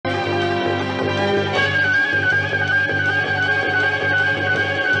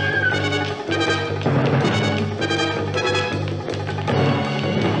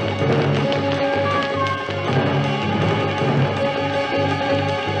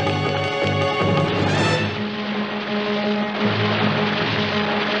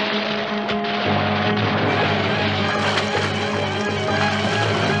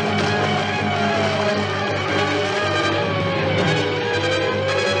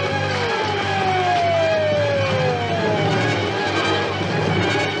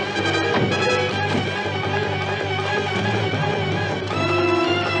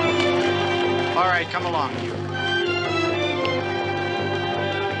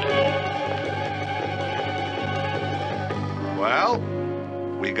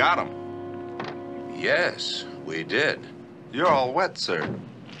we got him. Yes, we did. You're all wet, sir.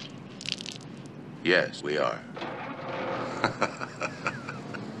 Yes, we are.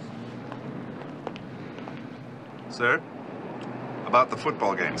 Sir, about the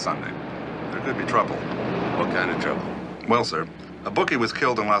football game Sunday. There could be trouble. What kind of trouble? Well, sir, a bookie was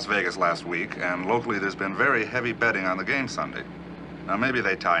killed in Las Vegas last week, and locally there's been very heavy betting on the game Sunday. Now, maybe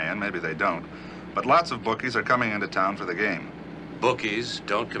they tie in, maybe they don't, but lots of bookies are coming into town for the game. Bookies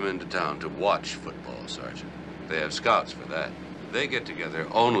don't come into town to watch football, Sergeant. They have scouts for that. They get together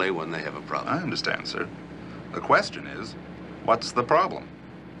only when they have a problem. I understand, sir. The question is, what's the problem?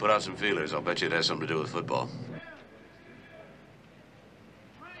 Put out some feelers. I'll bet you it has something to do with football.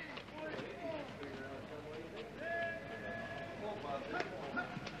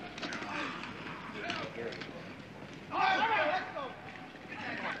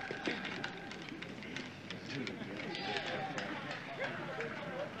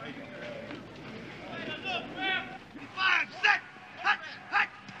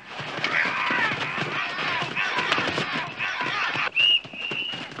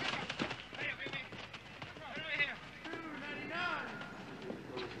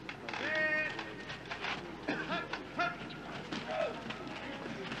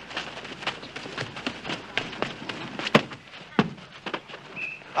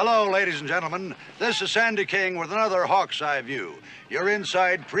 Hello, ladies and gentlemen. This is Sandy King with another Hawk's Eye View, your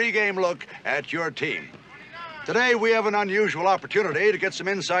inside pregame look at your team. Today, we have an unusual opportunity to get some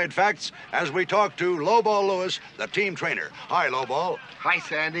inside facts as we talk to Lowball Lewis, the team trainer. Hi, Lowball. Hi,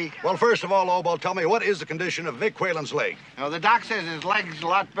 Sandy. Well, first of all, Lowball, tell me, what is the condition of Vic Whalen's leg? Now, the doc says his leg's a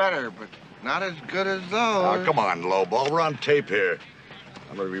lot better, but not as good as those. Oh, come on, Lowball. We're on tape here.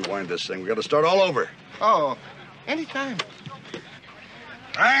 I'm going to rewind this thing. We got to start all over. Oh, anytime.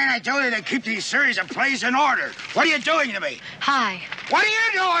 Brian, I told you to keep these series of plays in order. What are you doing to me? Hi. What are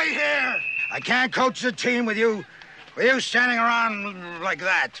you doing here? I can't coach the team with you standing around like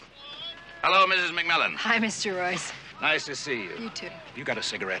that. Hello, Mrs. McMillan. Hi, Mr. Royce. Nice to see you. You too. You got a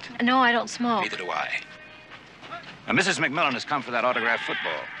cigarette? No, I don't smoke. Neither do I. Now, Mrs. McMillan has come for that autographed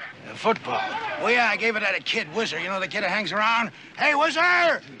football. Football? Oh, yeah, I gave it to that kid, Whizzer. You know, the kid that hangs around? Hey,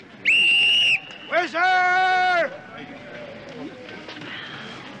 Whizzer! Whizzer!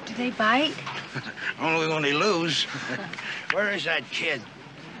 Do they bite? Only when they lose. Where is that kid?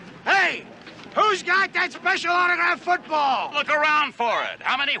 Hey! Who's got that special autographed football? Look around for it.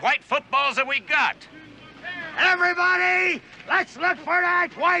 How many white footballs have we got? Everybody, let's look for that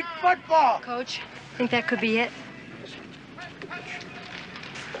white football. Coach, think that could be it?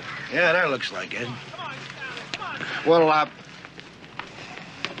 Yeah, that looks like it. Well,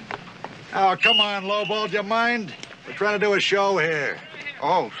 Oh, come on, Lowball. Do you mind? We're trying to do a show here.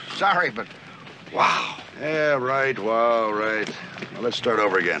 oh, sorry, but wow. Yeah, right. Well, right. Well, let's start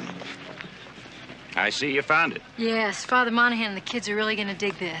over again. I see you found it. Yes, Father Monahan and the kids are really going to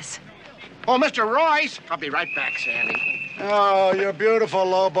dig this. Oh, Mr. Royce. I'll be right back, Sandy. Oh, you're beautiful,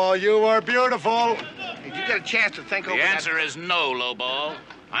 Lowball. You are beautiful. Did you get a chance to think over The that? answer is no, Lowball.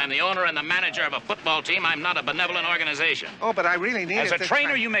 I'm the owner and the manager of a football team. I'm not a benevolent organization. Oh, but I really need As it a this trainer,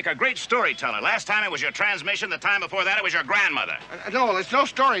 time. you make a great storyteller. Last time it was your transmission. The time before that, it was your grandmother. No, it's no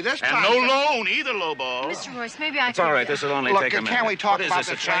story this And time. no loan either, Lowball. Mr. Royce, maybe I It's could... all right. This will only Look, take a minute. can't we talk What is about this,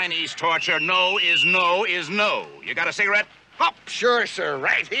 a this right- Chinese torture? No is no is no. You got a cigarette? Oh, sure, sir.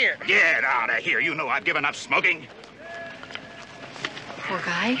 Right here. Get out of here. You know I've given up smoking. Poor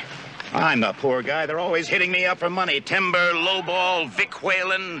guy. I'm the poor guy. They're always hitting me up for money. Timber, Lowball, Vic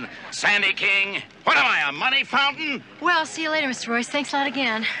Whalen, Sandy King. What am I, a money fountain? Well, see you later, Mr. Royce. Thanks a lot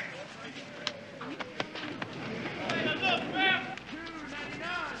again.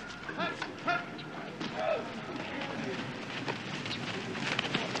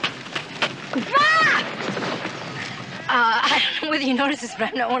 I don't know whether you noticed this, but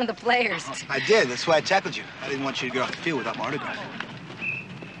I'm not one of the players. I did. That's why I tackled you. I didn't want you to get off the field without my autograph.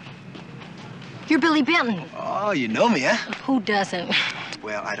 You're Billy Benton. Oh, you know me, huh? Who doesn't?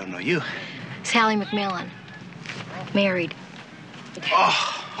 Well, I don't know you. Sally McMillan. Married. Oh,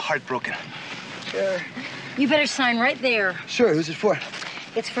 heartbroken. Sure. You better sign right there. Sure, who's it for?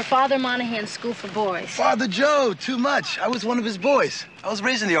 It's for Father Monahan's School for Boys. Father Joe, too much. I was one of his boys. I was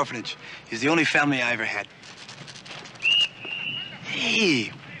raised in the orphanage. He's the only family I ever had.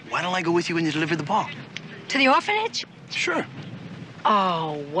 Hey, why don't I go with you when you deliver the ball? To the orphanage? Sure.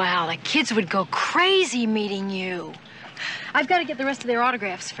 Oh, wow. The kids would go crazy meeting you. I've got to get the rest of their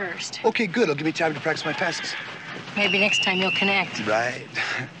autographs first. Okay, good. It'll give me time to practice my passes. Maybe next time you'll connect. Right.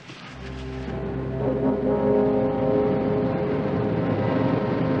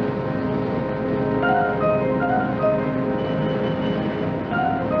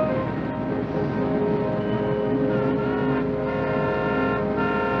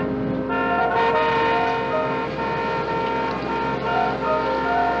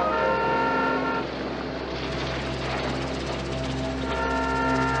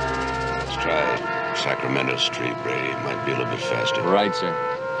 Sacramento Street, Brady. Might be a little bit faster. Right, sir.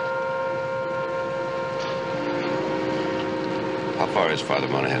 How far is Father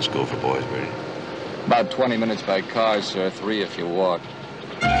Monahan's school for boys, Brady? About 20 minutes by car, sir. 3 if you walk.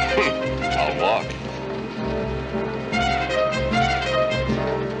 I'll walk.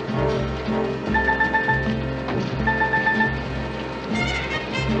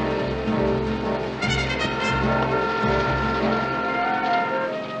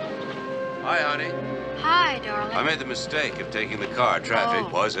 Hi, honey. Hi, darling. I made the mistake of taking the car.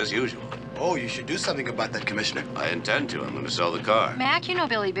 Traffic was as usual. Oh, you should do something about that, Commissioner. I intend to. I'm going to sell the car. Mac, you know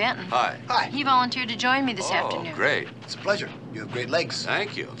Billy Benton. Hi. Hi. He volunteered to join me this afternoon. Oh, great. It's a pleasure. You have great legs.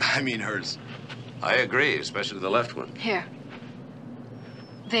 Thank you. I mean hers. I agree, especially the left one. Here.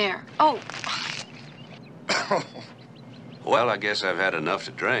 There. Oh, Well, I guess I've had enough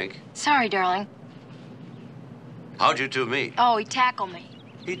to drink. sorry, darling. How'd you two meet? Oh, he tackled me.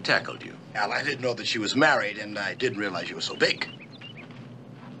 He tackled you. Al, I didn't know that she was married, and I didn't realize you were so big.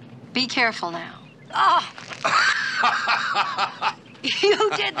 Be careful now. Oh! You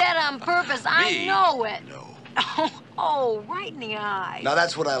did that on purpose. I Me? know it. No. Oh, right in the eye. Now,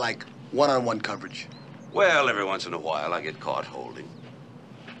 that's what I like. One-on-one coverage. Well, every once in a while I get caught holding.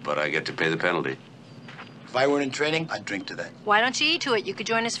 But I get to pay the penalty. If I weren't in training, I'd drink to that. Why don't you eat to it? You could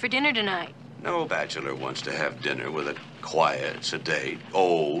join us for dinner tonight. No bachelor wants to have dinner with a quiet, sedate,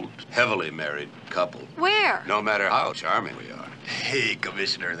 old, heavily married couple. Where? No matter how charming we are. Hey,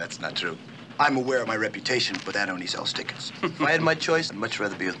 Commissioner, that's not true. I'm aware of my reputation, but that only sells tickets. If I had my choice, I'd much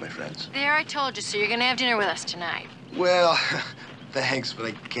rather be with my friends. There, I told you, so you're gonna have dinner with us tonight. Well, thanks, but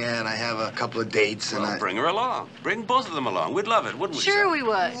I can't. I have a couple of dates, and Well, bring her along. Bring both of them along. We'd love it, wouldn't we, Sure sir? we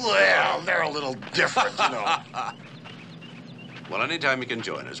would. Well, they're a little different, you know. Well, anytime you can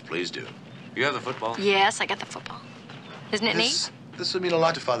join us, please do. You have the football? Yes, I got the football. Isn't it neat? This would mean a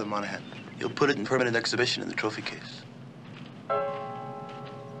lot to Father Monahan. He'll put it in permanent exhibition in the trophy case.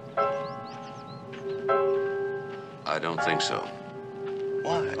 I don't think so.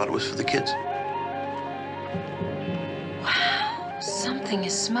 Why? I thought it was for the kids. Wow. Something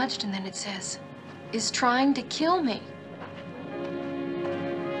is smudged and then it says, is trying to kill me.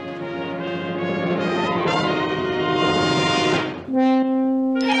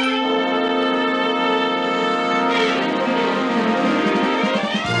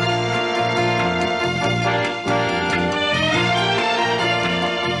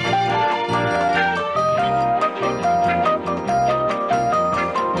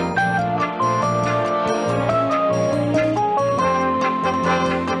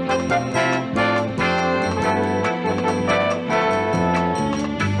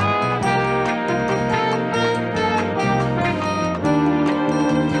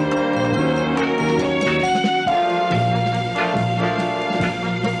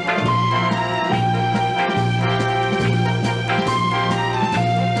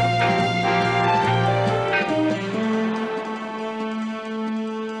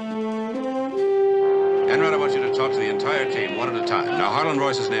 Enright, I want you to talk to the entire team one at a time. Now, Harlan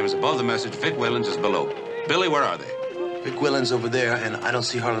Royce's name is above the message. Vic Whalens is below. Billy, where are they? Vic Whalens over there, and I don't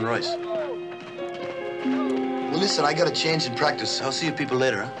see Harlan Royce. Well, listen, I got a change in practice. I'll see you people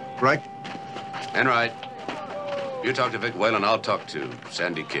later, huh? Right? Enright, you talk to Vic Whalen, I'll talk to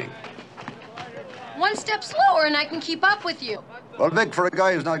Sandy King. One step slower and I can keep up with you. Well, Vic, for a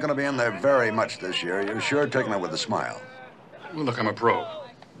guy who's not going to be in there very much this year, you're sure taking it with a smile. Well, look, I'm a pro.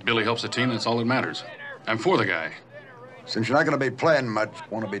 Billy helps the team, that's all that matters. I'm for the guy. Since you're not going to be playing much,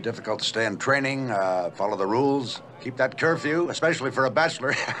 won't it be difficult to stay in training, follow the rules, keep that curfew, especially for a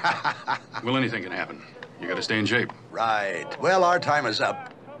bachelor? Well, anything can happen. You gotta stay in shape. Right. Well, our time is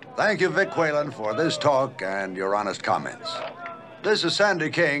up. Thank you, Vic Whalen, for this talk and your honest comments. This is Sandy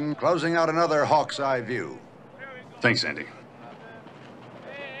King, closing out another Hawk's Eye View. Thanks, Andy.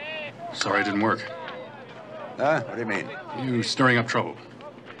 Sorry it didn't work. Huh? What do you mean? You stirring up trouble.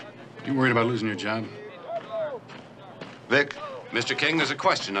 You worried about losing your job? Vic? Mr. King, there's a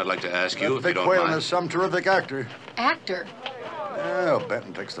question I'd like to ask you, if you Vic don't Whalen mind. is some terrific actor. Actor? Well,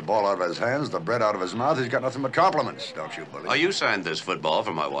 Benton takes the ball out of his hands, the bread out of his mouth. He's got nothing but compliments, don't you, Bully? Oh, you signed this football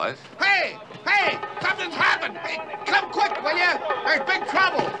for my wife? Hey! Hey! Something's happened! Hey, come quick, will you? There's big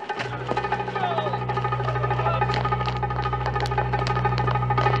trouble!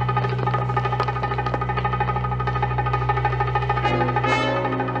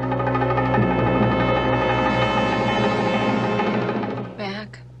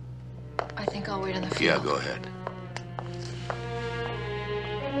 Mac, I think I'll wait on the field. Yeah, go ahead.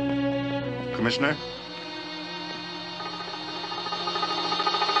 Commissioner?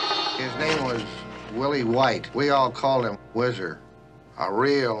 His name was Willie White. We all called him Whizzer. A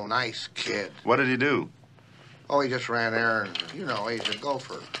real nice kid. What did he do? Oh, he just ran errands. You know, he's a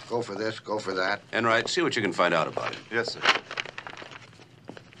gopher. Go for this, go for that. Enright, see what you can find out about it. Yes, sir.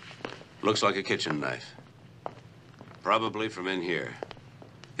 Looks like a kitchen knife. Probably from in here.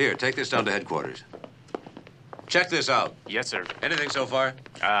 Here, take this down to headquarters. Check this out. Yes, sir. Anything so far?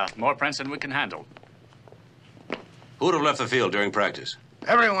 More prints than we can handle. Who would have left the field during practice?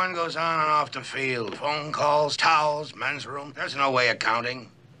 Everyone goes on and off the field. Phone calls, towels, men's room. There's no way of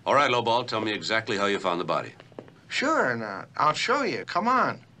counting. All right, Lowball, tell me exactly how you found the body. Sure, and I'll show you. Come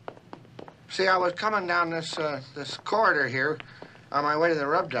on. See, I was coming down this corridor here on my way to the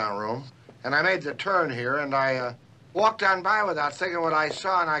rub-down room, and I made the turn here, and I walked on by without thinking what I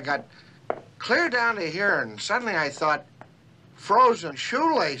saw, and I got clear down to here, and suddenly I thought, frozen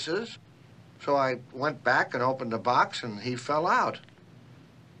shoelaces. So I went back and opened the box, and he fell out.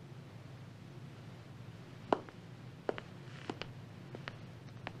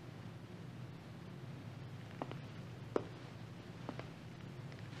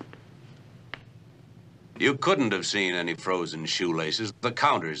 You couldn't have seen any frozen shoelaces. The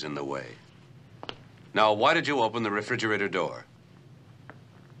counter's in the way. Now, why did you open the refrigerator door?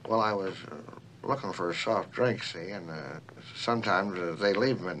 Well, I was looking for a soft drink, see, and sometimes they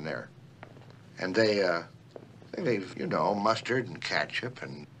leave them in there. And they leave, you know, mustard and ketchup,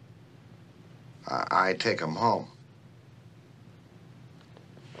 and I take them home.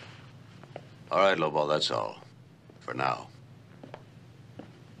 All right, Lowball, that's all. For now.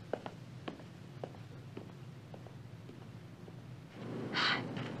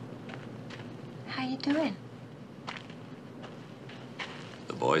 How you doing?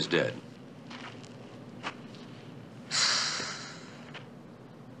 The boy's dead.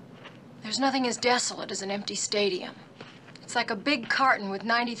 There's nothing as desolate as an empty stadium. It's like a big carton with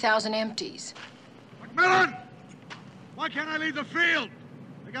 90,000 empties. McMillan! Why can't I leave the field?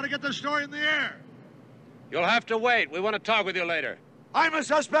 I gotta get this story in the air. You'll have to wait. We want to talk with you later. I'm a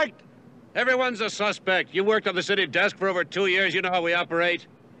suspect. Everyone's a suspect. You worked on the city desk for over 2 years. You know how we operate.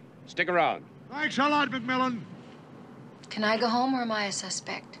 Stick around. Thanks a lot, McMillan. Can I go home or am I a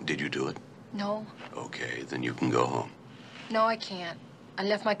suspect? Did you do it? No. Okay, then you can go home. No, I can't. I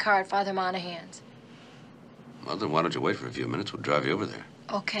left my car at Father Monahan's. Well, then why don't you wait for a few minutes? We'll drive you over there.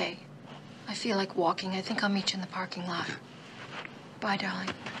 Okay. I feel like walking. I think I'll meet you in the parking lot. Okay. Bye, darling.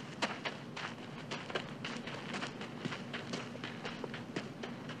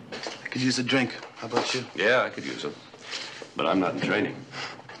 I could use a drink. How about you? Yeah, I could use it. But I'm not in training.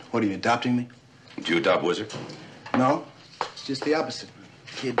 What, are you adopting me? Did you adopt Wizard? No, it's just the opposite.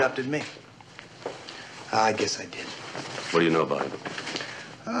 He adopted me. I guess I did. What do you know about him?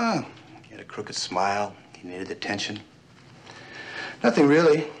 He had a crooked smile. He needed attention. Nothing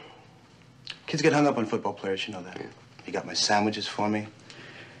really. Kids get hung up on football players, you know that. Yeah. He got my sandwiches for me,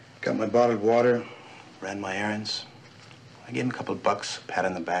 got my bottled water, ran my errands. I gave him a couple of bucks, a pat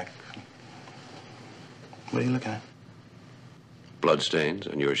on the back. What are you looking at? Bloodstains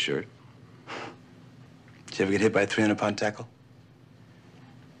on your shirt. Did you ever get hit by a 300-pound tackle?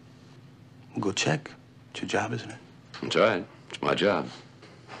 Well, go check. It's your job, isn't it? That's right. It's my job.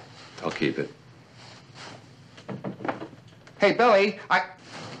 I'll keep it. Hey, Billy,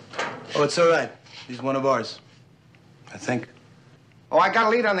 Oh, it's all right. He's one of ours. I think. Oh, I got a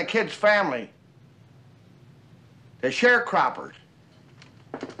lead on the kid's family. They're sharecroppers.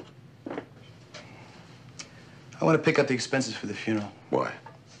 I want to pick up the expenses for the funeral. Why?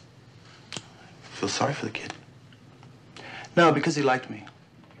 I feel sorry for the kid. No, because he liked me.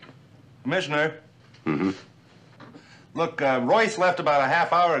 Commissioner. Mm-hmm. Look, Royce left about a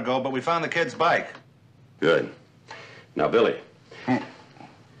half hour ago, but we found the kid's bike. Good. Now, Billy.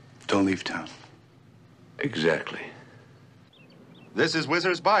 Don't leave town. Exactly. This is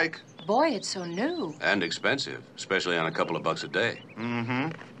Whizzer's bike. Boy, it's so new. And expensive, especially on a couple of bucks a day.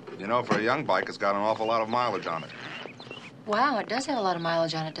 Mm-hmm. You know, for a young bike, it's got an awful lot of mileage on it. Wow, it does have a lot of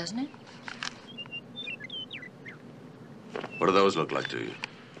mileage on it, doesn't it? What do those look like to you?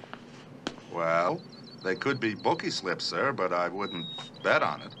 Well, they could be bookie slips, sir, but I wouldn't bet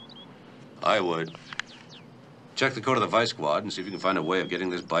on it. I would. Check the code of the Vice Squad and see if you can find a way of getting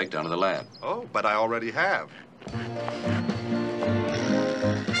this bike down to the lab. Oh, but I already have. Right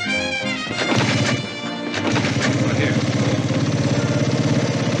here.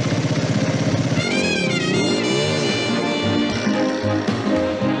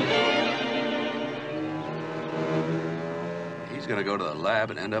 He's gonna go to the lab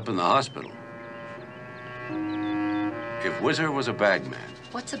and end up in the hospital. If Whizzer was a bagman.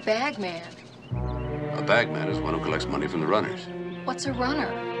 What's a bagman? A bagman is one who collects money from the runners. What's a runner?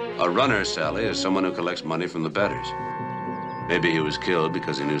 A runner, Sally, is someone who collects money from the bettors. Maybe he was killed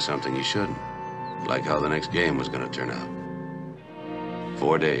because he knew something he shouldn't. Like how the next game was going to turn out.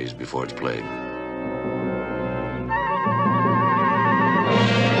 4 days before it's played.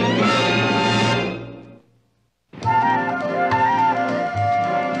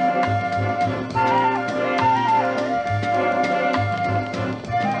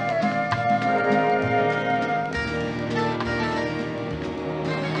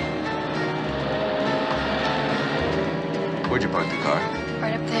 Where'd you park the car?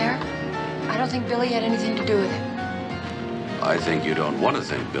 Right up there. I don't think Billy had anything to do with it. I think you don't want to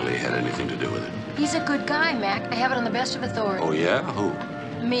think Billy had anything to do with it. He's a good guy, Mac. I have it on the best of authority. Oh, yeah? Who?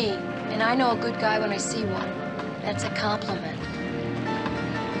 Me. And I know a good guy when I see one. That's a compliment.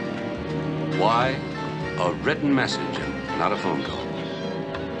 Why a written message and not a phone call?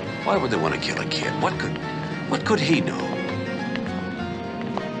 Why would they want to kill a kid? What could he know?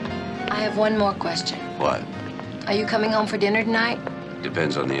 I have one more question. What? Are you coming home for dinner tonight?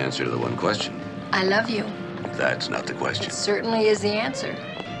 Depends on the answer to the one question. I love you. That's not the question. It certainly is the answer.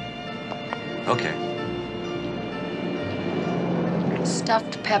 Okay.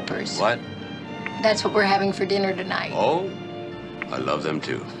 Stuffed peppers. What? That's what we're having for dinner tonight. Oh, I love them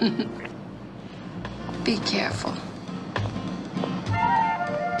too. Be careful.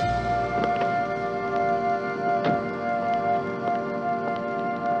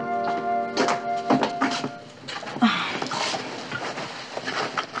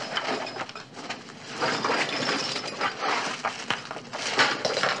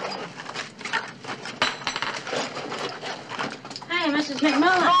 Mrs.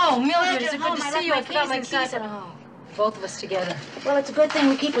 McMillan. Oh, Mildred, it's Glad good you're to home. see you. I forgot my keys keys. inside. Oh, both of us together. Well, it's a good thing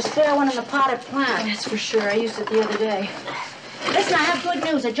we keep a spare one in the potted plant. That's for sure. I used it the other day. Listen, I have good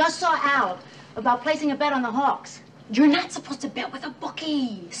news. I just saw Al about placing a bet on the Hawks. You're not supposed to bet with a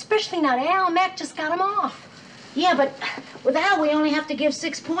bookie, especially not Al. Mac just got him off. Yeah, but with Al, we only have to give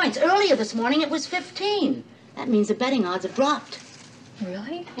 6 points. Earlier this morning, it was 15. That means the betting odds have dropped.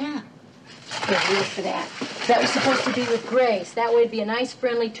 Really? Yeah. Here, we look for that. That was supposed to be with Grace. That way it'd be a nice,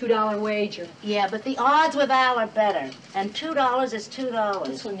 friendly $2 wager. Yeah, but the odds with Al are better. And $2 is $2.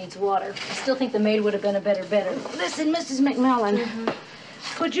 This one needs water. I still think the maid would have been a better bidder. Listen, Mrs. McMillan.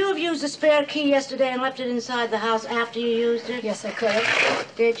 Could you have used a spare key yesterday and left it inside the house after you used it? Yes, I could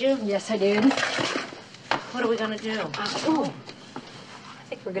have. Did you? Yes, I did. What are we going to do? Ooh. I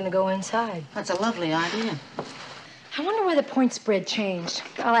think we're going to go inside. That's a lovely idea. I wonder why the point spread changed.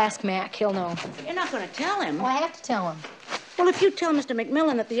 I'll ask Mac. He'll know. You're not going to tell him. Well, I have to tell him. Well, if you tell Mr.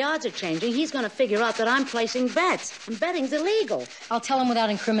 McMillan that the odds are changing, he's going to figure out that I'm placing bets. And betting's illegal. I'll tell him without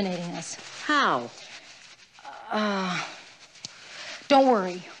incriminating us. How? Don't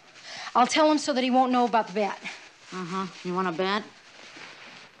worry. I'll tell him so that he won't know about the bet. Uh-huh. You want to bet?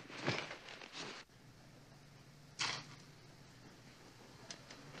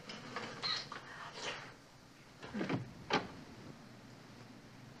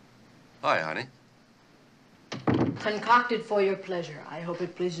 Hi, honey. Concocted for your pleasure. I hope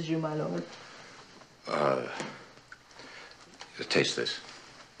it pleases you, my lord. Taste this.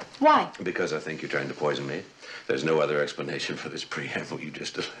 Why? Because I think you're trying to poison me. There's no other explanation for this preamble you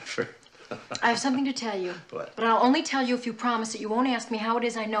just delivered. I have something to tell you. What? But I'll only tell you if you promise that you won't ask me how it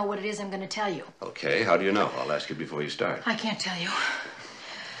is I know what it is I'm going to tell you. Okay, how do you know? I'll ask you before you start. I can't tell you.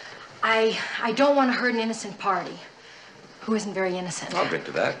 I don't want to hurt an innocent party who isn't very innocent. I'll drink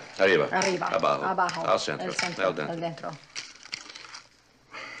to that. Arriba. Arriba. Abajo. Abajo. Al centro. El centro. El dentro. El dentro.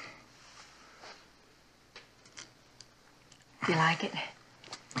 You like it?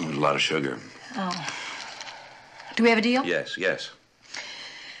 There's a lot of sugar. Oh. Do we have a deal? Yes, yes.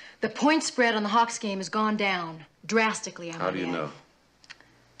 The point spread on the Hawks game has gone down drastically. How do you know?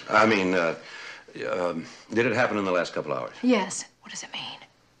 I mean, did it happen in the last couple hours? Yes. What does it mean?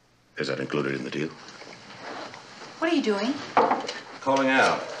 Is that included in the deal? What are you doing? Calling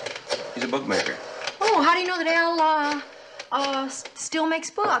Al. He's a bookmaker. Oh, how do you know that Al, still makes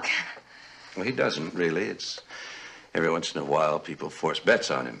book? Well, he doesn't, really. It's every once in a while people force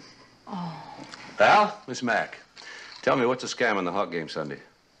bets on him. Oh. Al, Miss Mac, tell me, what's the scam on the Hawk game Sunday?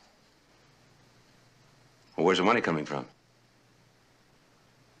 Well, where's the money coming from?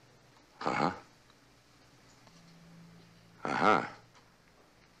 Uh-huh. Uh-huh.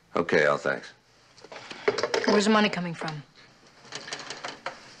 Okay, Al, thanks. Where's the money coming from?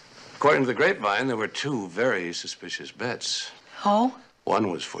 According to the grapevine, there were 2 very suspicious bets. Oh?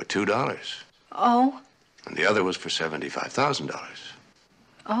 One was for $2, Oh? and the other was for $75,000.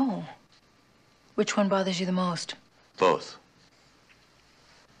 Oh. Which one bothers you the most? Both.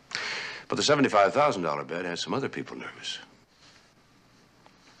 But the $75,000 bet has some other people nervous.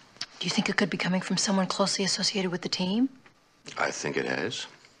 Do you think it could be coming from someone closely associated with the team? I think it has.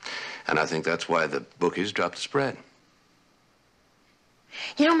 And I think that's why the bookies dropped the spread.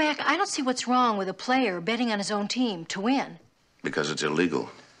 You know, Mac, I don't see what's wrong with a player betting on his own team to win. Because it's illegal.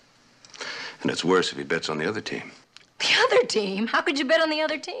 And it's worse if he bets on the other team. The other team? How could you bet on the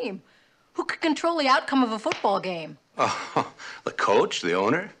other team? Who could control the outcome of a football game? Oh, the coach, the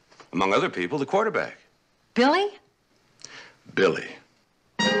owner, among other people, the quarterback. Billy? Billy.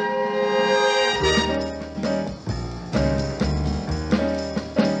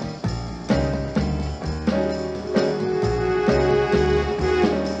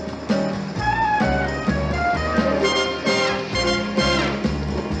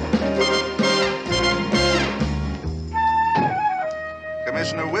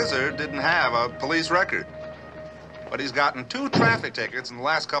 Commissioner Wizard didn't have a police record. But he's gotten 2 traffic tickets in the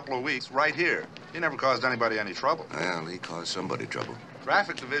last couple of weeks right here. He never caused anybody any trouble. Well, he caused somebody trouble.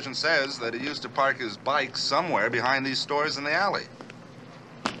 Traffic division says that he used to park his bike somewhere behind these stores in the alley.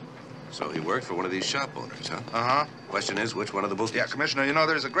 So he worked for one of these shop owners, huh? Uh-huh. Question is, which one of the bookies? Yeah, Commissioner, you know,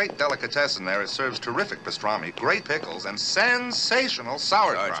 there's a great delicatessen there. It serves terrific pastrami, great pickles, and sensational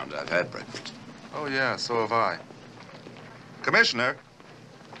sauerkraut. Sergeant, I've had breakfast. Oh, yeah, so have I. Commissioner,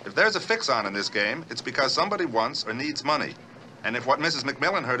 if there's a fix-on in this game, it's because somebody wants or needs money. And if what Mrs.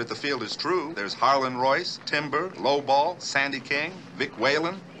 McMillan heard at the field is true, there's Harlan Royce, Timber, Lowball, Sandy King, Vic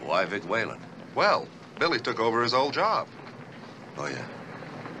Whalen. Why Vic Whalen? Well, Billy took over his old job. Oh, yeah.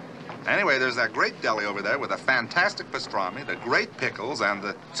 Anyway, there's that great deli over there with a fantastic pastrami, the great pickles, and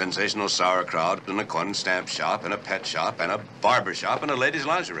the... sensational sauerkraut, and a corn stamp shop, and a pet shop, and a barber shop, and a ladies'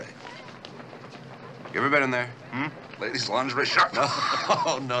 lingerie. You ever been in there? Hmm? Ladies' lingerie shop?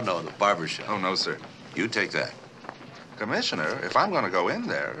 No, the barber shop. Oh, no, sir. You take that. Commissioner, if I'm going to go in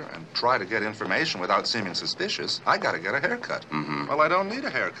there and try to get information without seeming suspicious, I got to get a haircut. Mm-hmm. Well, I don't need a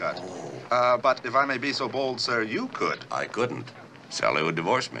haircut. Oh. But if I may be so bold, sir, you could. I couldn't. Sally would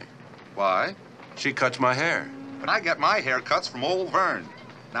divorce me. Why? She cuts my hair. But I get my haircuts from old Vern.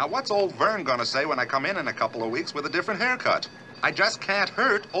 Now, what's old Vern going to say when I come in a couple of weeks with a different haircut? I just can't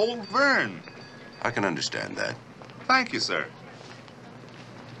hurt old Vern. I can understand that. Thank you, sir.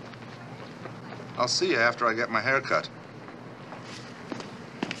 I'll see you after I get my hair cut.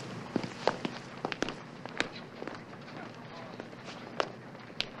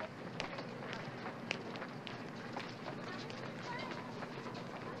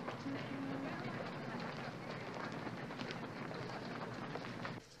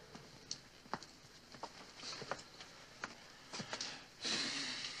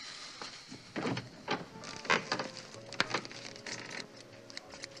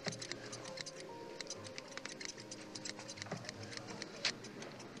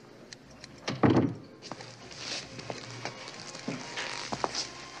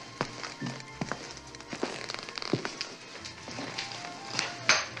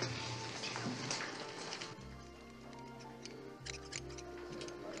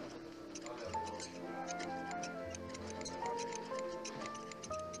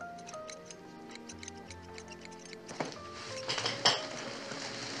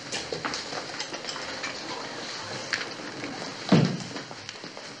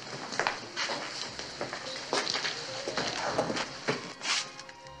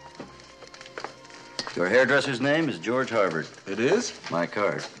 Your hairdresser's name is George Harvard. It is? My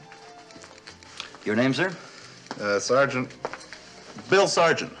card. Your name, sir? Sergeant. Bill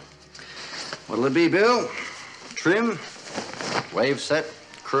Sargent. What'll it be, Bill? Trim, wave set,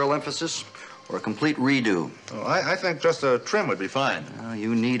 curl emphasis, or a complete redo? Oh, I think just a trim would be fine. Oh,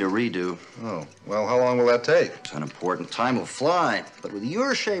 you need a redo. Oh, well, how long will that take? It's unimportant. Time will fly. But with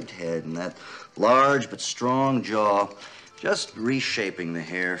your shaped head and that large but strong jaw, just reshaping the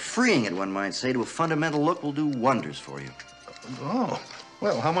hair, freeing it, one might say, to a fundamental look will do wonders for you. Oh,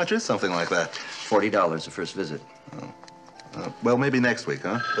 well, how much is something like that? $40 the first visit. Oh. Well, maybe next week,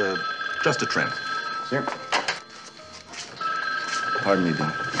 huh? Just a trim. Sir? Pardon me,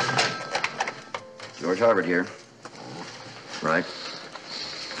 Bill. George Harvard here. Right.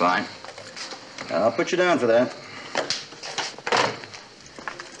 Fine. I'll put you down for that.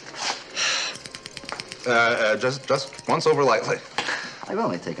 Just once over lightly. I've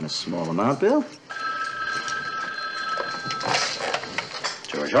only taken a small amount, Bill.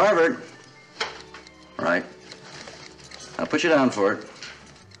 George Harvard. Right. I'll put you down for it.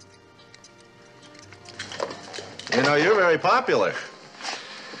 You know, you're very popular.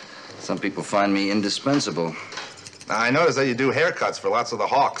 Some people find me indispensable. Now, I notice that you do haircuts for lots of the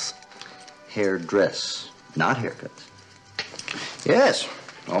hawks. Hairdress, not haircuts. Yes,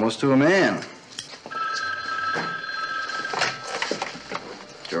 almost to a man.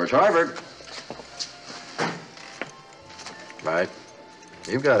 George Harvard. Right.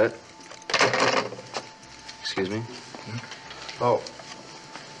 You've got it. Excuse me? Oh.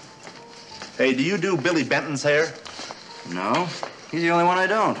 Hey, do you do Billy Benton's hair? No, he's the only one I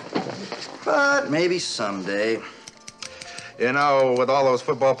don't. But maybe someday. You know, with all those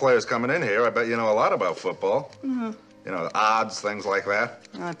football players coming in here, I bet you know a lot about football. Mm-hmm. You know, odds, things like that.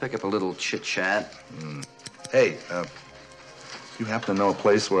 I pick up a little chit-chat. Hey, you happen to know a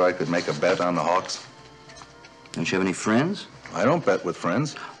place where I could make a bet on the Hawks? Don't you have any friends? I don't bet with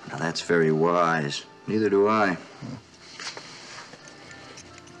friends. Now, that's very wise. Neither do I.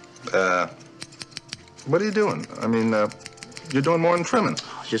 What are you doing? I mean, you're doing more than trimming.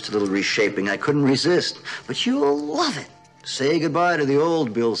 Just a little reshaping. I couldn't resist. But you'll love it. Say goodbye to the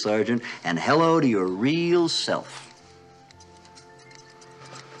old Bill Sargent and hello to your real self.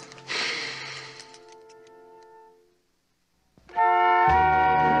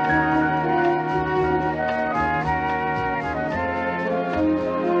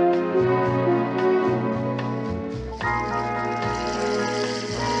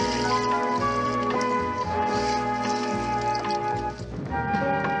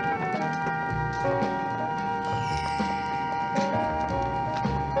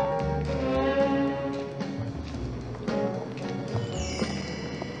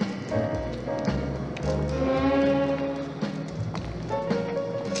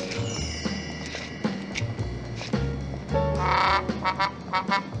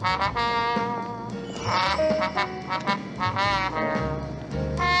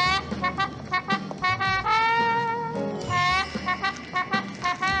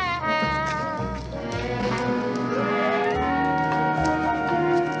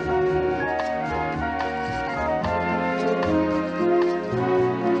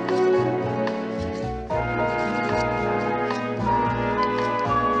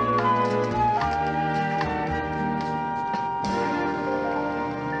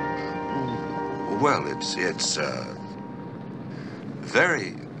 Well, it's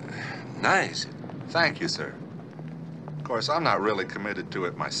very nice. Thank you, sir. Of course, I'm not really committed to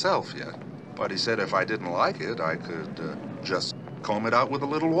it myself yet, but he said if I didn't like it, I could just comb it out with a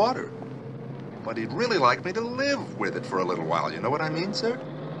little water. But he'd really like me to live with it for a little while. You know what I mean, sir?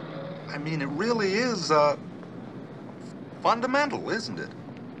 I mean, it really is fundamental, isn't it?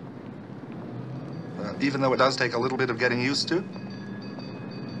 Even though it does take a little bit of getting used to.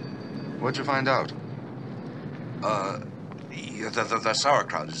 What'd you find out? The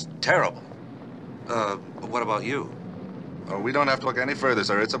sauerkraut is terrible. What about you? Oh, we don't have to look any further,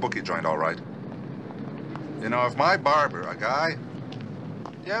 sir. It's a bookie joint, all right. You know, if my barber, a guy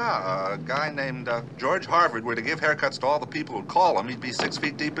named George Harvard, were to give haircuts to all the people who'd call him, he'd be 6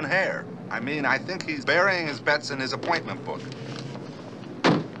 feet deep in hair. I mean, I think he's burying his bets in his appointment book.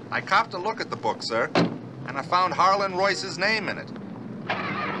 I copped a look at the book, sir, and I found Harlan Royce's name in it.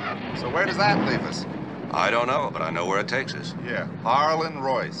 So where does that leave us? I don't know, but I know where it takes us. Yeah, Harlan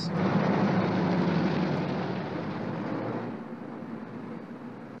Royce.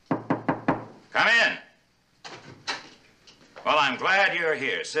 Come in. Well, I'm glad you're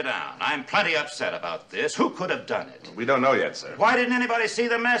here. Sit down. I'm plenty upset about this. Who could have done it? We don't know yet, sir. Why didn't anybody see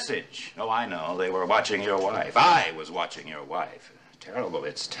the message? Oh, I know. They were watching your wife. I was watching your wife. Terrible.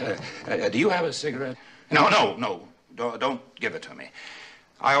 It's do you have a cigarette? No. Don't give it to me.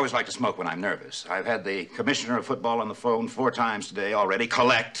 I always like to smoke when I'm nervous. I've had the commissioner of football on the phone 4 times today already.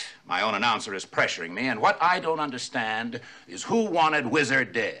 Collect. My own announcer is pressuring me, and what I don't understand is who wanted Whizzer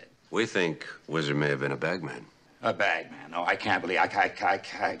dead. We think Whizzer may have been a bagman. A bagman? No, I can't believe. I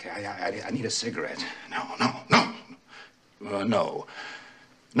need a cigarette.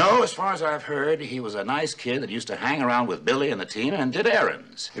 No, as far as I've heard, he was a nice kid that used to hang around with Billy and the team and did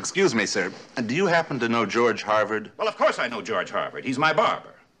errands. Excuse me, sir. Do you happen to know George Harvard? Well, of course I know George Harvard. He's my barber.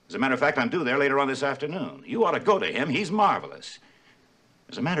 As a matter of fact, I'm due there later on this afternoon. You ought to go to him. He's marvelous.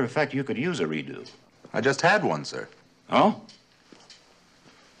 As a matter of fact, you could use a redo. I just had one, sir. Oh?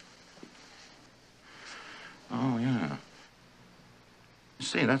 Oh, yeah.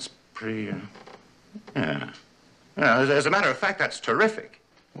 See, that's pretty, yeah. As a matter of fact, that's terrific.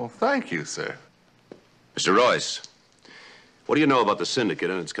 Well, thank you, sir. Mr. Royce, what do you know about the syndicate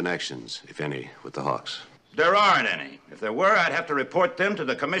and its connections, if any, with the Hawks? There aren't any. If there were, I'd have to report them to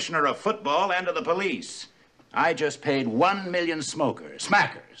the commissioner of football and to the police. I just paid 1 million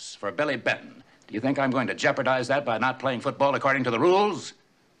smackers, for Billy Benton. Do you think I'm going to jeopardize that by not playing football according to the rules?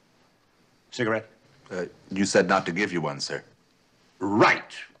 Cigarette? You said not to give you one, sir.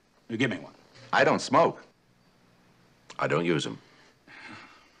 Right. You give me one. I don't smoke. I don't use them.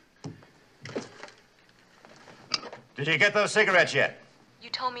 Did you get those cigarettes yet? You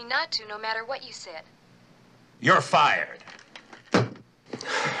told me not to, no matter what you said. You're fired.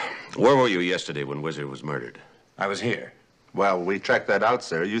 Where were you yesterday when Whizzer was murdered? I was here. Well, we checked that out,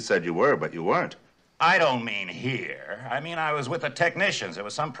 sir. You said you were, but you weren't. I don't mean here. I mean I was with the technicians. There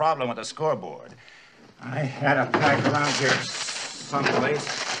was some problem with the scoreboard. I had a pack around here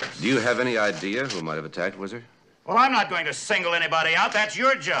someplace. Do you have any idea who might have attacked Whizzer? Well, I'm not going to single anybody out. That's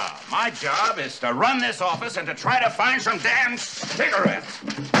your job. My job is to run this office and to try to find some damn cigarettes.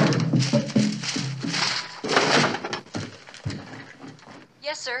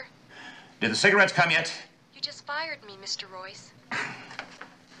 Yes, sir. Did the cigarettes come yet? You just fired me, Mr. Royce.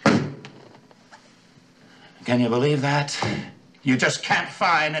 Can you believe that? You just can't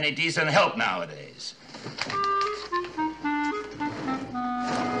find any decent help nowadays.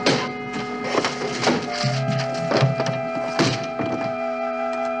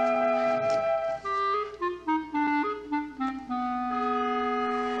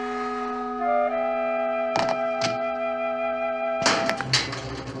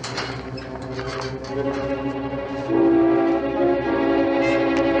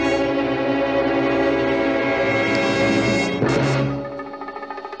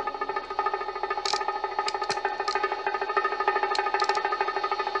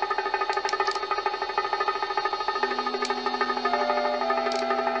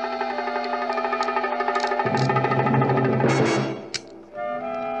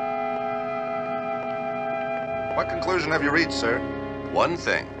 What conclusion have you reached, sir? One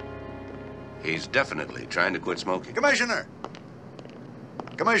thing. He's definitely trying to quit smoking. Commissioner!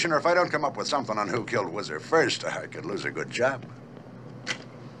 Commissioner, if I don't come up with something on who killed Whizzer first, I could lose a good job.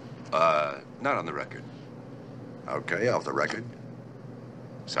 Not on the record. Okay, off the record.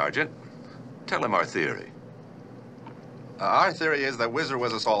 Sergeant, tell him our theory. Our theory is that Whizzer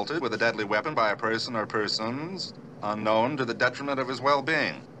was assaulted with a deadly weapon by a person or persons unknown to the detriment of his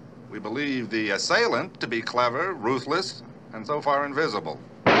well-being. We believe the assailant to be clever, ruthless, and so far invisible.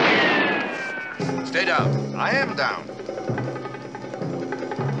 Stay down. I am down.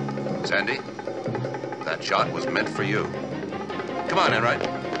 Sandy, that shot was meant for you. Come on, Enright.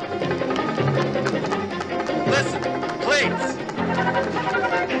 Listen, please.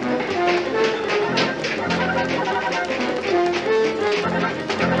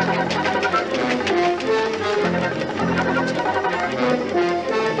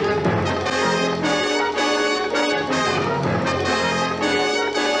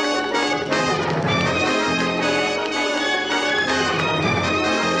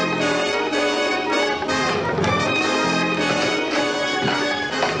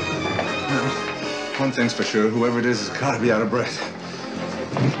 One thing's for sure, whoever it is has got to be out of breath.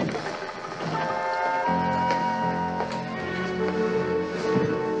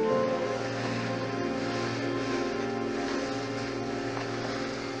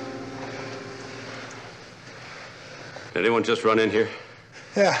 Did anyone just run in here?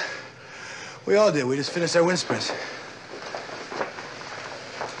 Yeah, we all did. We just finished our wind sprints.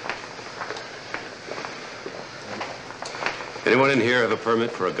 Anyone in here have a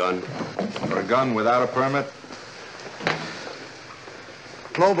permit for a gun? For a gun without a permit?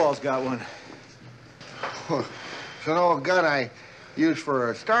 Lowball's got one. It's an old gun I use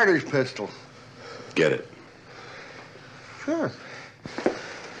for a starter's pistol. Get it. Sure.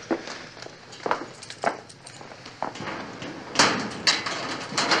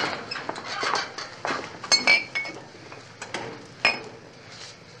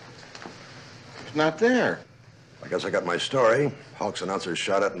 It's not there. I guess I got my story. Hawks announcer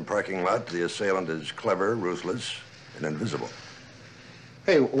shot at in parking lot. The assailant is clever, ruthless, and invisible.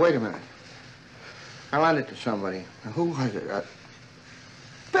 Hey, wait a minute. I lent it to somebody. Now, who was it?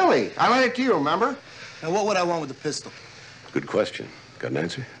 Billy. I lent it to you, remember? Now, what would I want with the pistol? Good question. Got an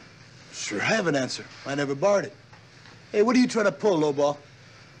answer? Sure, I have an answer. I never borrowed it. Hey, what are you trying to pull, Lowball?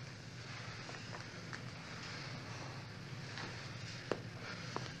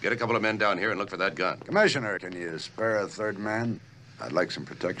 Get a couple of men down here and look for that gun. Commissioner, can you spare a third man? I'd like some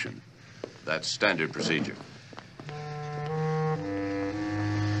protection. That's standard procedure.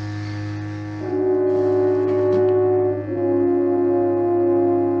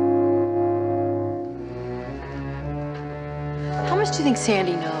 How much do you think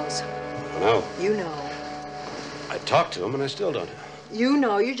Sandy knows? No. You know. I talked to him and I still don't know. You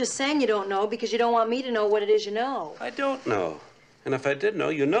know. You're just saying you don't know because you don't want me to know what it is you know. I don't know. And if I did know,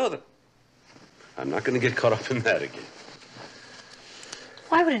 you know that. I'm not going to get caught up in that again.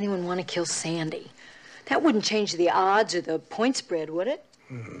 Why would anyone want to kill Sandy? That wouldn't change the odds or the point spread, would it?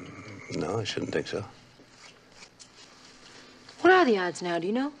 No, I shouldn't think so. What are the odds now, do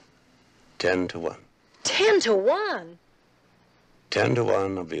you know? 10 to 1. 10 to 1? 10 to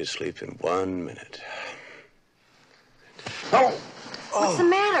 1, I'll be asleep in 1 minute. Oh! What's the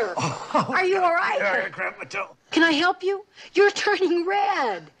matter? Are you all right? I cramped my toe. Can I help you? You're turning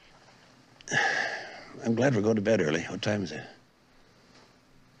red. I'm glad we're going to bed early. What time is it?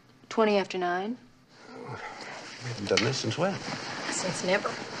 20 after 9. We haven't done this since when? Since never.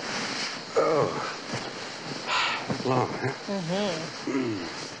 Oh. Long, huh? Mm-hmm.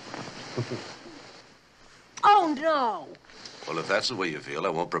 Oh, no. Well, if that's the way you feel, I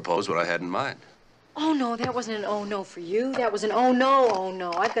won't propose what I had in mind. Oh, no, that wasn't an oh, no for you. That was an oh,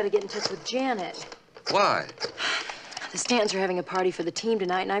 no. I've got to get in touch with Janet. Why? The Stantons are having a party for the team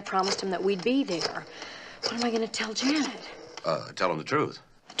tonight, and I promised them that we'd be there. What am I going to tell Janet? Tell them the truth.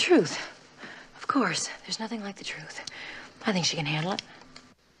 The truth. Of course. There's nothing like the truth. I think she can handle it.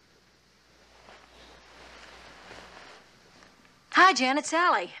 Hi, Janet.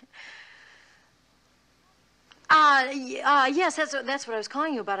 Sally. Yes, that's what I was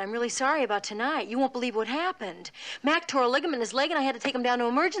calling you about. I'm really sorry about tonight. You won't believe what happened. Mac tore a ligament in his leg, and I had to take him down to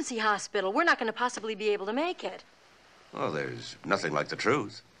emergency hospital. We're not going to possibly be able to make it. Well, there's nothing like the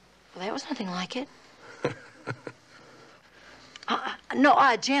truth. Well, that was nothing like it.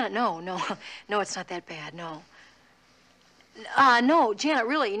 Janet, no, it's not that bad, no. No, Janet,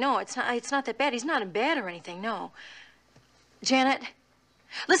 really, no, it's not that bad. He's not in bed or anything, no. Janet,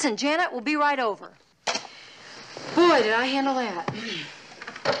 listen, Janet, we'll be right over. Boy, did I handle that.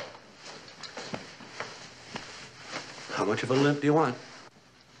 How much of a limp do you want?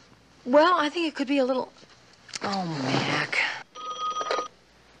 Well, I think it could be a little... Oh, Mac.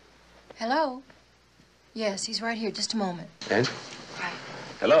 Hello? Yes, he's right here. Just a moment. And? Right.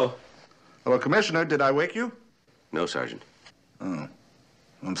 Hello? Hello, Commissioner. Did I wake you? No, Sergeant. Oh.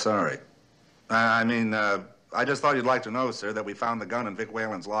 I'm sorry. I just thought you'd like to know, sir, that we found the gun in Vic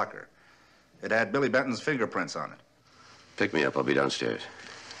Whalen's locker. It had Billy Benton's fingerprints on it. Pick me up. I'll be downstairs.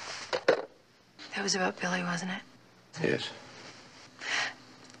 That was about Billy, wasn't it? Yes.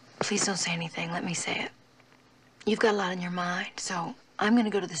 Please don't say anything. Let me say it. You've got a lot on your mind, so I'm going to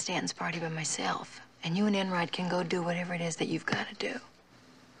go to the Stantons' party by myself. And you and Enright can go do whatever it is that you've got to do.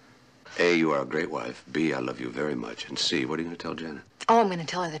 A, you are a great wife. B, I love you very much. And C, what are you going to tell Janet? Oh, I'm going to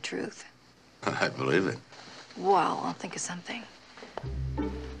tell her the truth. I believe it. Well, I'll think of something.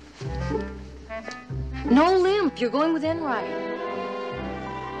 No limp. You're going with Enright.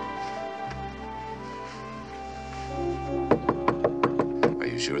 Are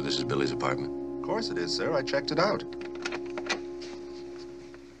you sure this is Billy's apartment? Of course it is, sir. I checked it out.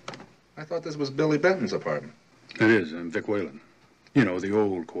 I thought this was Billy Benton's apartment. It is. I'm Vic Whalen. You know, the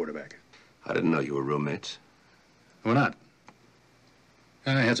old quarterback. I didn't know you were roommates. Why not?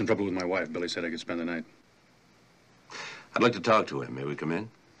 I had some trouble with my wife. Billy said I could spend the night. I'd like to talk to him. May we come in?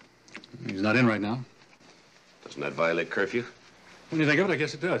 He's not in right now. Doesn't that violate curfew? When you think of it, I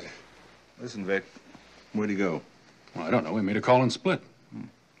guess it does. Listen, Vic, where'd he go? Well, I don't know. We made a call and split.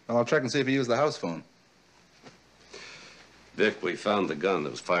 Well, I'll check and see if he used the house phone. Vic, we found the gun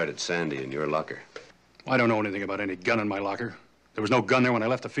that was fired at Sandy in your locker. I don't know anything about any gun in my locker. There was no gun there when I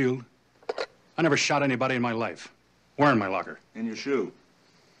left the field. I never shot anybody in my life. Where in my locker? In your shoe.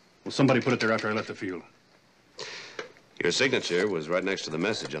 Well, somebody put it there after I left the field. Your signature was right next to the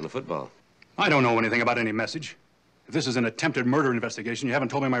message on the football. I don't know anything about any message. If this is an attempted murder investigation, you haven't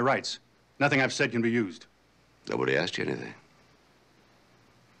told me my rights. Nothing I've said can be used. Nobody asked you anything.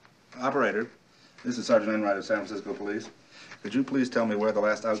 Operator, this is Sergeant Enright of San Francisco Police. Could you please tell me where the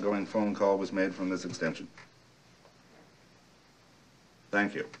last outgoing phone call was made from this extension?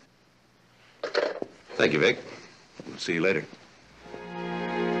 Thank you. Thank you, Vic. We'll see you later.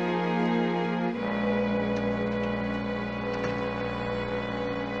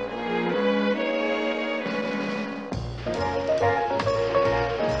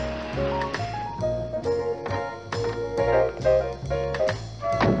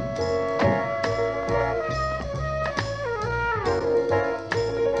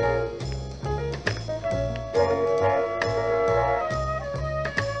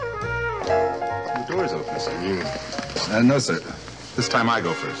 No, sir. This time I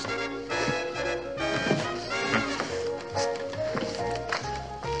go first.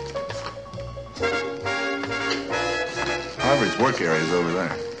 Harvard's work area is over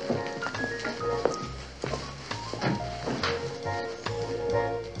there.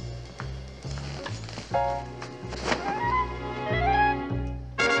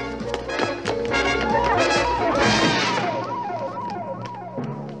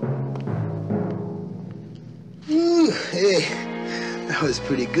 Hey, that was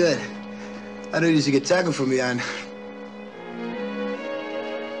pretty good. I know you used to get tackled from behind.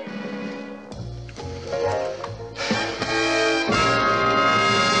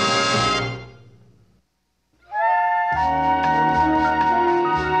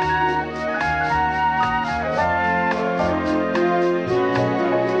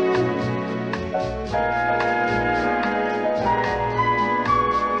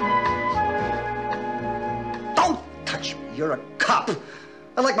 you're a cop.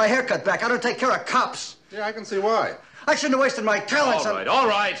 I like my haircut back. I don't take care of cops. Yeah, I can see why. I shouldn't have wasted my talents on... All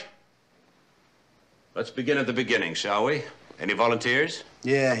right. Let's begin at the beginning, shall we? Any volunteers?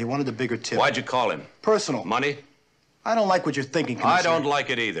 Yeah, he wanted a bigger tip. Why'd you call him? Personal. Money? I don't like what you're thinking, Commissioner. I don't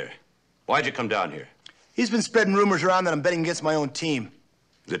like it either. Why'd you come down here? He's been spreading rumors around that I'm betting against my own team.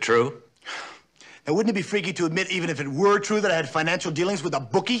 Is it true? Now, wouldn't it be freaky to admit, even if it were true, that I had financial dealings with a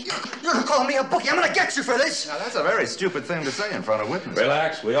bookie? You're calling me a bookie. I'm gonna get you for this. Now, that's a very stupid thing to say in front of witnesses.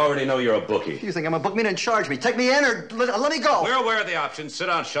 Relax. We already know you're a bookie. You think I'm a bookman and charge me? Take me in or let me go. We're aware of the options. Sit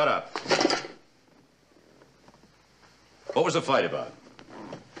down. Shut up. What was the fight about?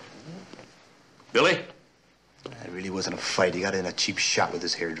 Billy? It really wasn't a fight. He got in a cheap shot with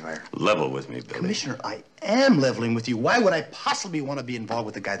his hairdryer. Level with me, Billy. Commissioner, I am leveling with you. Why would I possibly want to be involved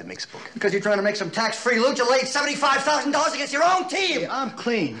with a guy that makes a book? Because you're trying to make some tax-free loot. You laid $75,000 against your own team. Hey, I'm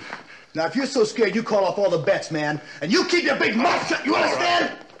clean. Now, if you're so scared, you call off all the bets, man. And you keep your big mouth shut. You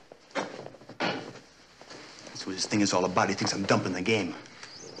understand? Right. That's what this thing is all about. He thinks I'm dumping the game.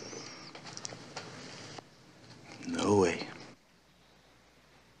 No way.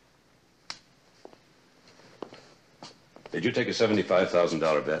 Did you take a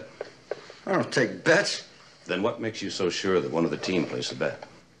 $75,000 bet? I don't take bets. Then what makes you so sure that one of the team placed a bet?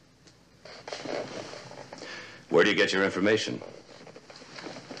 Where do you get your information?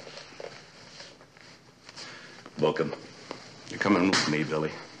 Book him. You're coming with me,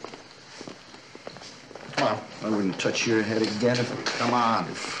 Billy. Come on. I wouldn't touch your head again if... Come on.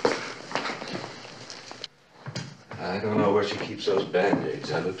 I don't know where she keeps those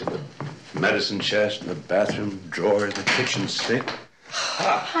Band-Aids. I looked at the medicine chest, in the bathroom drawer, the kitchen sink.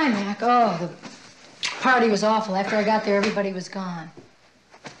 Hi, Mac. Oh, the party was awful. After I got there, everybody was gone.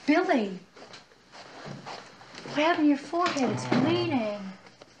 Billy, what happened to your forehead? It's bleeding.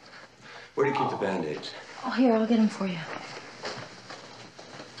 Where do you keep the Band-Aids? Oh, here, I'll get them for you.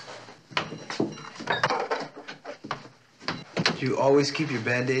 Do you always keep your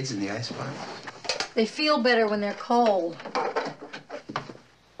Band-Aids in the icebox? They feel better when they're cold.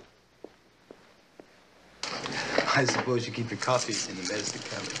 I suppose you keep your coffee in the medicine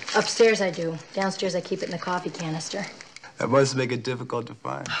cabinet. Upstairs I do. Downstairs I keep it in the coffee canister. That must make it difficult to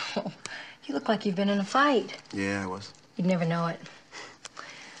find. Oh, you look like you've been in a fight. Yeah, I was. You'd never know it.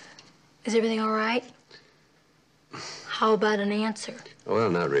 Is everything all right? How about an answer? Well,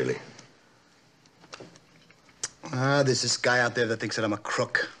 not really. There's this guy out there that thinks that I'm a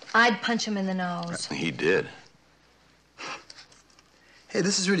crook. I'd punch him in the nose. He did. Hey,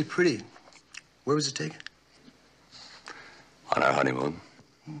 this is really pretty. Where was it taken? On our honeymoon.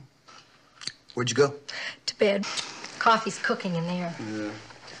 Where'd you go? To bed. Coffee's cooking in there.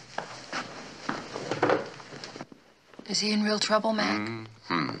 Yeah. Is he in real trouble, Mac?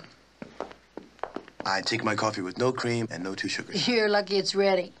 Mm-hmm. I take my coffee with no cream and no 2 sugars. You're lucky it's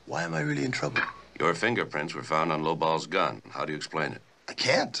ready. Why am I really in trouble? Your fingerprints were found on Lowball's gun. How do you explain it? I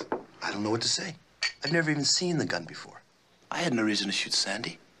can't. I don't know what to say. I've never even seen the gun before. I had no reason to shoot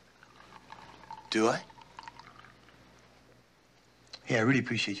Sandy. Do I? Hey, I really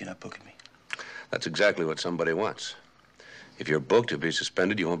appreciate you not booking me. That's exactly what somebody wants. If you're booked to be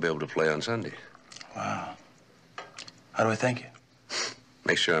suspended, you won't be able to play on Sunday. Wow. How do I thank you?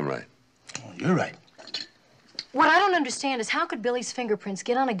 Make sure I'm right. Well, you're right. What I don't understand is how could Billy's fingerprints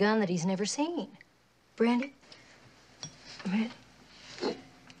get on a gun that he's never seen? Brandy?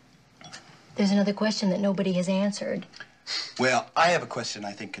 There's another question that nobody has answered. Well, I have a question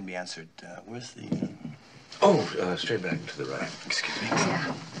I think can be answered. Where's the... Straight back to the right. Excuse me.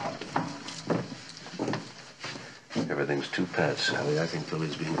 Yeah. Everything's too pat, Sally. I think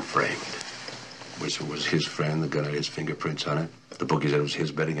Billy's being framed. Which was his friend, the gun had his fingerprints on it. The bookie said it was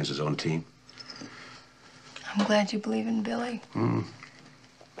his bet against his own team. I'm glad you believe in Billy.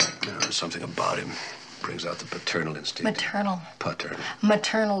 There's something about him. Brings out the paternal instinct. Maternal. Paternal.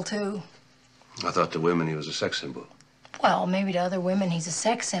 Maternal, too. I thought to women he was a sex symbol. Well, maybe to other women he's a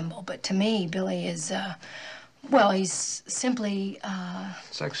sex symbol, but to me, Billy is, well, he's simply,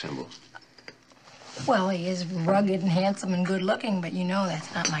 Sex symbol. well, he is rugged and handsome and good looking, but you know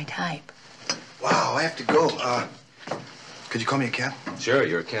that's not my type. Wow, I have to go. Could you call me a cab? Sure,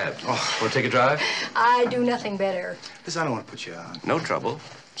 you're a cab. Oh, want to take a drive? I do nothing better. Listen, I don't want to put you out. No trouble.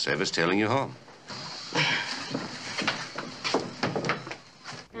 Save us tailing you home.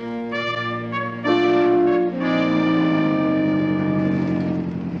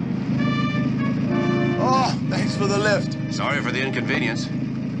 Oh, thanks for the lift. Sorry for the inconvenience.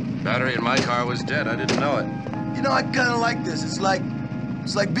 Battery in my car was dead. I didn't know it. You know, I kind of like this. It's like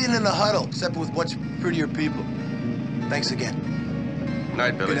being in the huddle, except with much prettier people. Thanks again. Good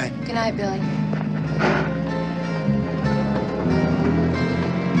night, Billy. Good night. Good night, Billy.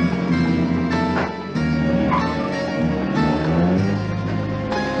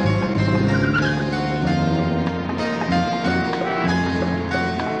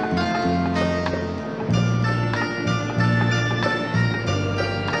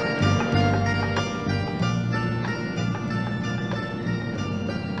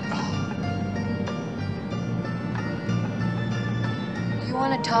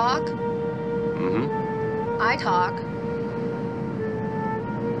 can't talk? Mm-hmm. I talk.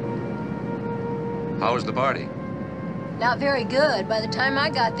 How was the party? Not very good. By the time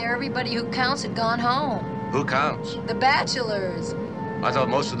I got there, everybody who counts had gone home. Who counts? The bachelors. I thought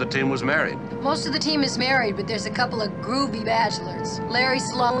most of the team was married. Most of the team is married, but there's a couple of groovy bachelors. Larry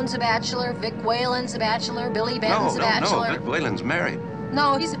Sloan's a bachelor, Vic Whalen's a bachelor, Billy Benton's a bachelor. No, Vic Whalen's married.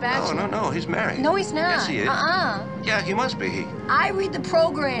 No, he's a bachelor. No, he's married. No, he's not. Yes, he is. Yeah, he must be. I read the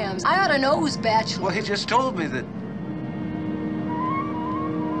programs. I ought to know who's bachelor. Well, he just told me that...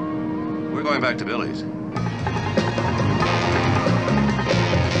 We're going back to Billy's.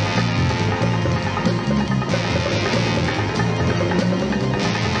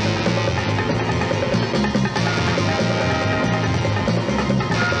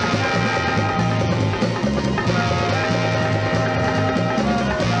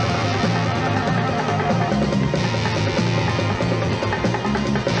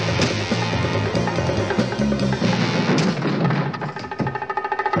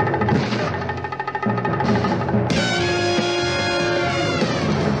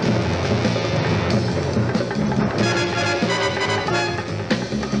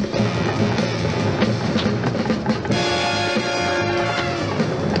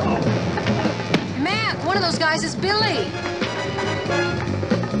 Guys, it's Billy.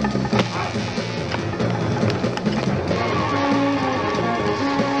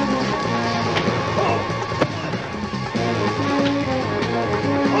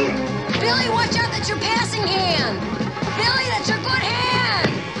 Billy, watch out, that's your passing hand. Billy, that's your good hand.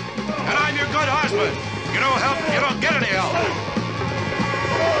 And I'm your good husband. You don't help, you don't get any help.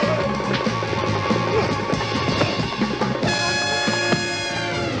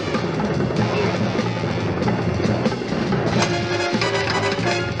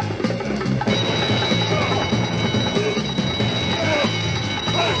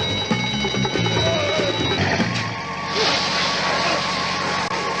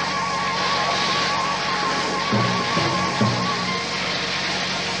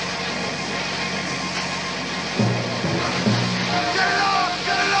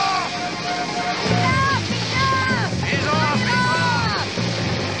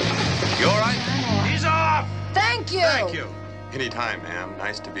 Anytime, ma'am.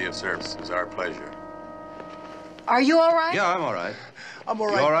 Nice to be of service. It's our pleasure. Are you all right? Yeah, I'm all right. I'm all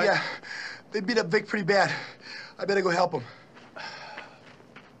right. You all right? Yeah. They beat up Vic pretty bad. I better go help him.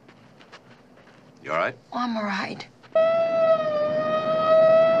 You all right? Oh, I'm all right.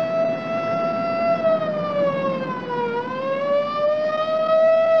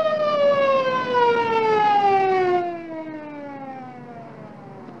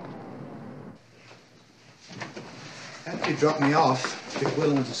 After he dropped me off, Vic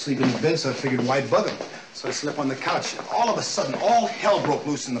Whalen was asleep in the bed, so I figured why bug him. So I slept on the couch. All of a sudden, all hell broke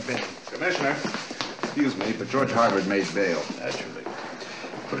loose in the bed. Commissioner, excuse me, but George Harvard made bail. Naturally.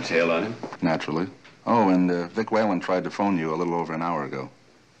 Put a tail on him? Naturally. Oh, and Vic Whalen tried to phone you a little over an hour ago.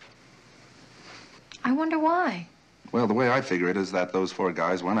 I wonder why. Well, the way I figure it is that those four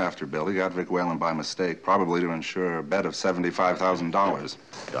guys went after Billy, got Vic Whalen by mistake, probably to ensure a bet of $75,000.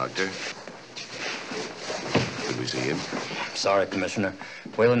 Doctor? Could we see him? Sorry, Commissioner.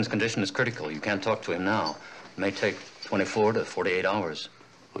 Whalen's condition is critical. You can't talk to him now. It may take 24 to 48 hours.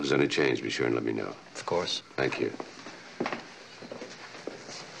 Well, if there's any change, be sure and let me know. Of course. Thank you.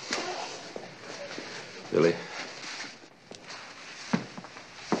 Billy?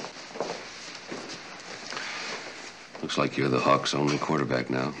 Looks like you're the Hawks' only quarterback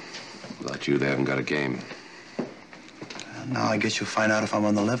now. Without you, they haven't got a game. Now I guess you'll find out if I'm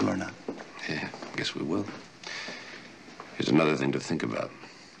on the level or not. Yeah, I guess we will. Here's another thing to think about.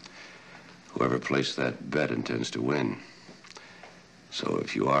 Whoever placed that bet intends to win. So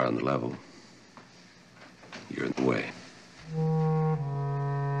if you are on the level, you're in the way.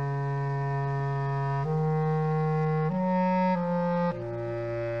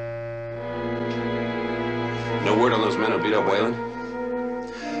 No word on those men who beat up Whalen?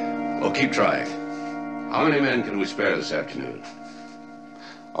 Well, keep trying. How many men can we spare this afternoon?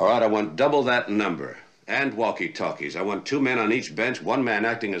 All right, I want double that number. And walkie-talkies. I want 2 men on each bench, 1 man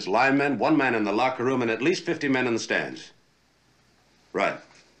acting as linemen, 1 man in the locker room, and at least 50 men in the stands. Right.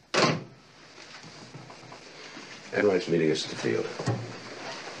 Enright's meeting us at the field.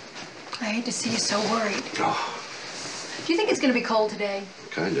 I hate to see you so worried. Oh, Do you think it's going to be cold today?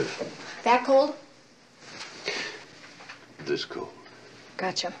 kind of. That cold? This cold.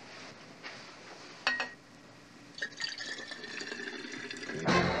 Gotcha.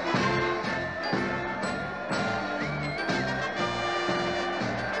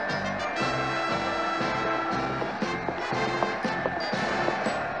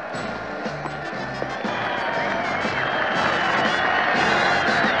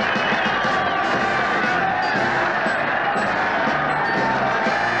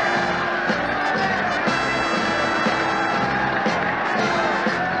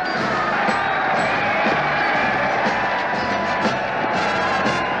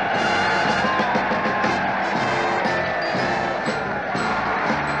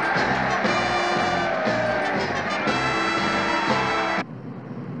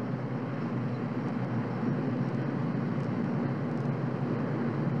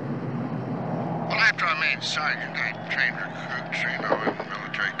 sergeant. I trained recruits, you know, in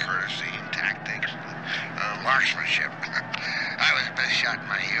military courtesy and tactics, marksmanship. I was the best shot in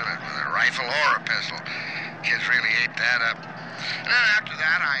my unit with a rifle or a pistol. Kids really ate that up. And then after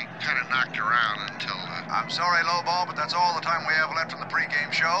that, I kind of knocked around until... I'm sorry, Lowball, but that's all the time we have left in the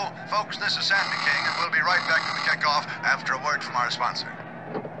pregame show. Folks, this is Sandy King, and we'll be right back to the kickoff after a word from our sponsor.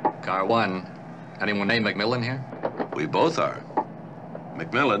 Car 1. Anyone named McMillan here? We both are.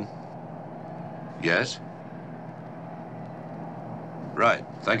 McMillan? Yes? Right.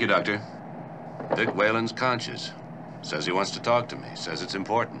 Thank you, Doctor. Vic Whalen's conscious. Says he wants to talk to me. Says it's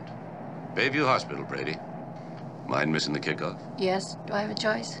important. Bayview Hospital, Brady. Mind missing the kickoff? Yes. Do I have a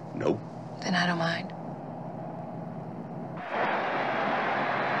choice? Nope. Then I don't mind.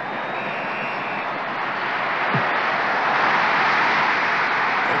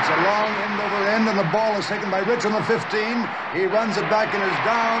 It's a long end over end, and the ball is taken by Rich on the 15. He runs it back and is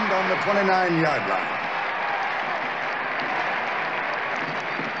downed on the 29-yard line.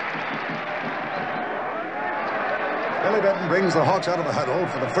 Billy Benton brings the Hawks out of the huddle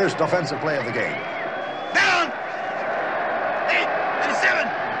for the first offensive play of the game. Down! 8, 7,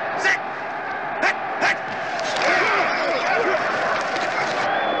 6,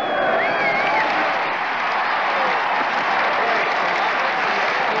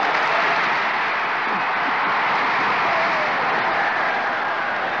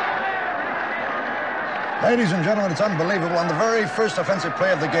 Ladies and gentlemen, it's unbelievable. On the very first offensive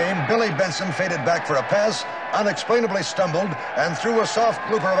play of the game, Billy Benson faded back for a pass, unexplainably stumbled, and threw a soft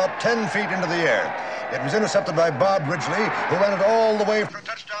blooper about 10 feet into the air. It was intercepted by Bob Ridgely, who ran it all the way for a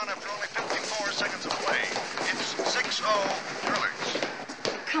touchdown after only 54 seconds of play. It's 6-0 Drillers.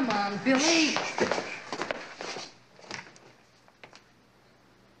 Come on, Billy.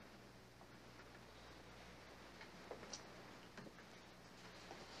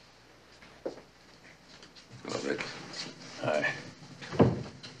 Hi.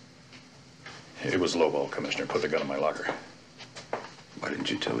 It was Lowball, Commissioner. Put the gun in my locker. Why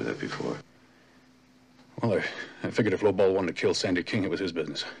didn't you tell me that before? Well, I figured if Lowball wanted to kill Sandy King, it was his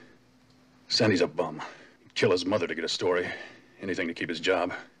business. Sandy's a bum. He'd kill his mother to get a story. Anything to keep his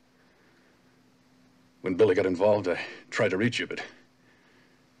job. When Billy got involved, I tried to reach you, but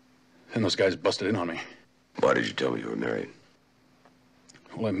then those guys busted in on me. Why did you tell me you were married?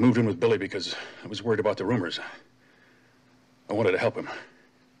 Well, I moved in with Billy because I was worried about the rumors. I wanted to help him.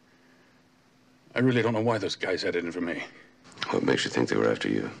 I really don't know why those guys had it in for me. What makes you think they were after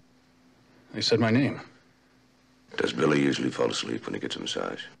you? They said my name. Does Billy usually fall asleep when he gets a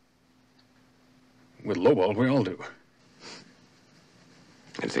massage? With Lowball, we all do.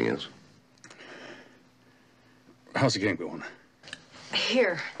 Anything else? How's the game going?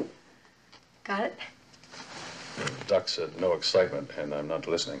 Here. Got it? Doc said no excitement, and I'm not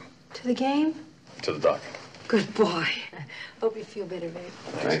listening. To the game? To the doc. Good boy. Hope you feel better, babe.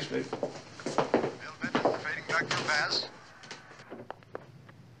 Thanks, babe. Bill Benton fading back for a pass.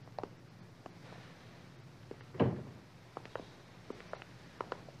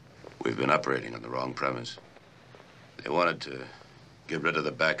 We've been operating on the wrong premise. They wanted to get rid of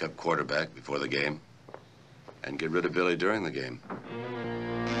the backup quarterback before the game and get rid of Billy during the game.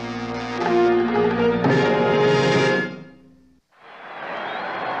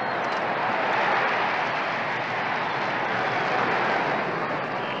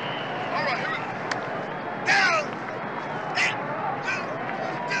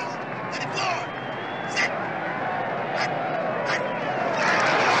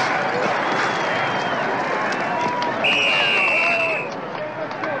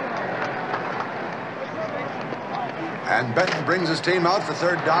 And Benton brings his team out for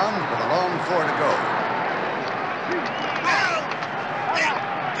third down with a long 4 to go.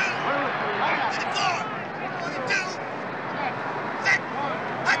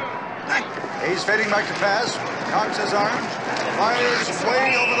 He's fading back to pass, cocks his arm, fires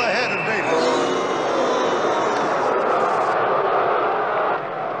way over the head of Davis.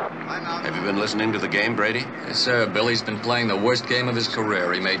 Have you been listening to the game, Brady? Yes, sir. Billy's been playing the worst game of his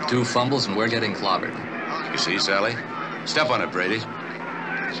career. He made 2 fumbles, and we're getting clobbered. You see, Sally? Step on it, Brady.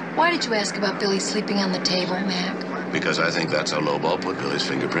 Why did you ask about Billy sleeping on the table, Mac? Because I think that's how Lowball put Billy's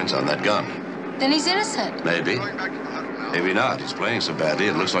fingerprints on that gun. Then he's innocent. Maybe. Maybe not. He's playing so badly,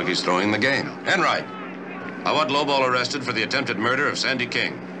 it looks like he's throwing the game. Enright, I want Lowball arrested for the attempted murder of Sandy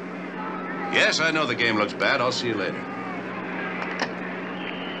King. Yes, I know the game looks bad. I'll see you later.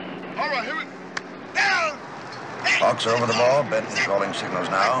 All right, here we down. Hawks are over the ball. Benton's calling signals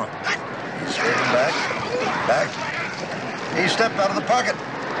now. He's fading back. He stepped out of the pocket.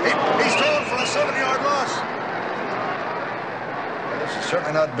 He's thrown for a 7-yard loss. Well, this is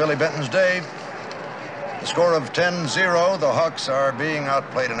certainly not Billy Benton's day. The score of 10-0, the Hawks are being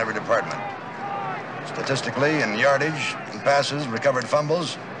outplayed in every department. Statistically, in yardage, in passes, recovered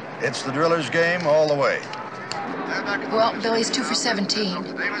fumbles, it's the Drillers' game all the way. Well, Billy's 2 for 17.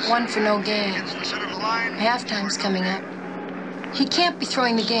 1 for no gain. Halftime's coming up. He can't be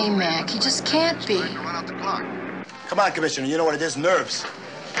throwing the game, Mac. He just can't be. Come on, Commissioner. You know what it is? Nerves.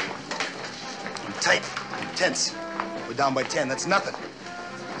 I'm tight. I'm tense. We're down by 10. That's nothing.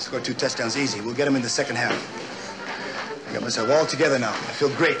 We scored 2 touchdowns easy. We'll get them in the second half. I got myself all together now. I feel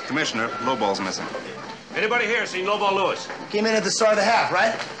great. Commissioner, low ball's missing. Anybody here seen Lowball Lewis? Came in at the start of the half,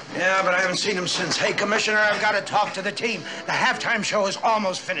 right? Yeah, but I haven't seen him since. Hey, Commissioner, I've got to talk to the team. The halftime show is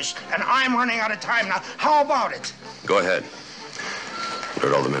almost finished, and I'm running out of time now. How about it? Go ahead.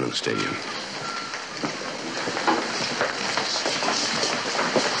 Alert all the men in the stadium.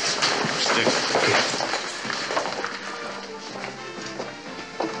 Stick.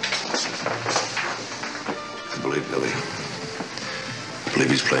 I believe Billy. I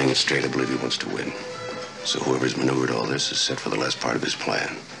believe he's playing it straight. I believe he wants to win. So whoever's maneuvered all this is set for the last part of his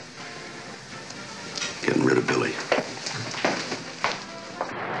plan. Getting rid of Billy.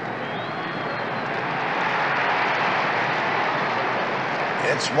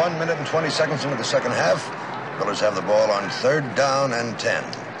 It's 1 minute and 20 seconds into the second half. Drillers have the ball on 3rd down and 10.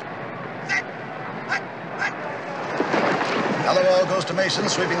 Now the ball goes to Mason,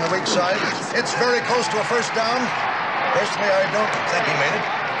 sweeping the weak side. It's very close to a first down. Personally, I don't think he made it.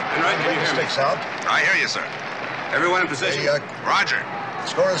 Enright, can you hear me? Sticks out. I hear you, sir. Everyone in position? Roger. The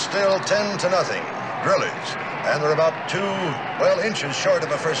score is still 10-0. Drillers. And they're about 2, inches short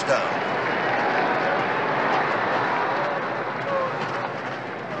of a first down.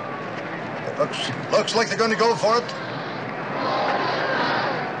 It looks like they're going to go for it.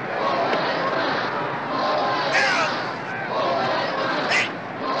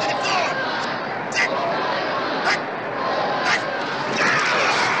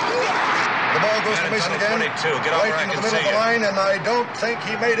 Mason again, right in the middle of the line, and I don't think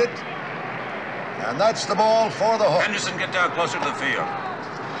he made it. And that's the ball for the Hawks. Henderson, get down closer to the field.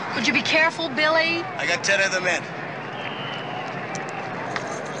 Would you be careful, Billy? I got 10 other men.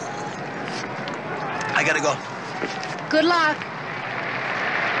 I gotta go. Good luck.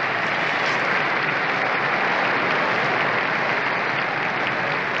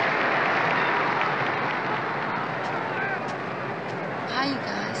 Hi, you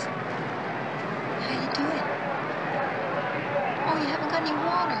guys. How you doing? Oh, you haven't got any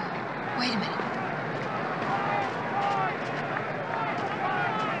water. Wait a minute.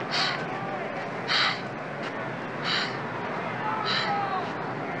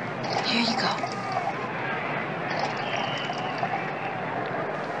 Here you go.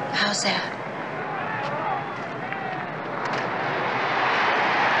 How's that?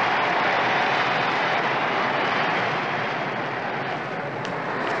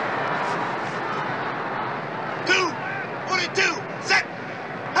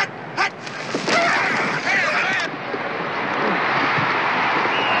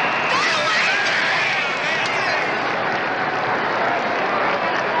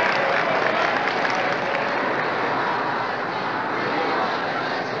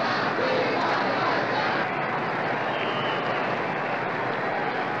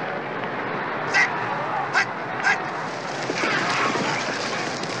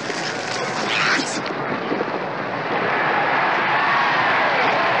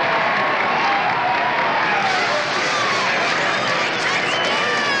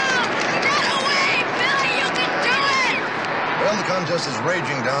 Contest is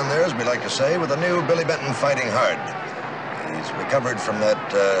raging down there, as we like to say, with the new Billy Benton fighting hard. He's recovered from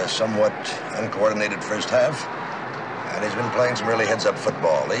that somewhat uncoordinated first half, and he's been playing some really heads-up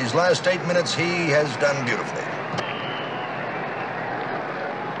football. These last 8 minutes, he has done beautifully.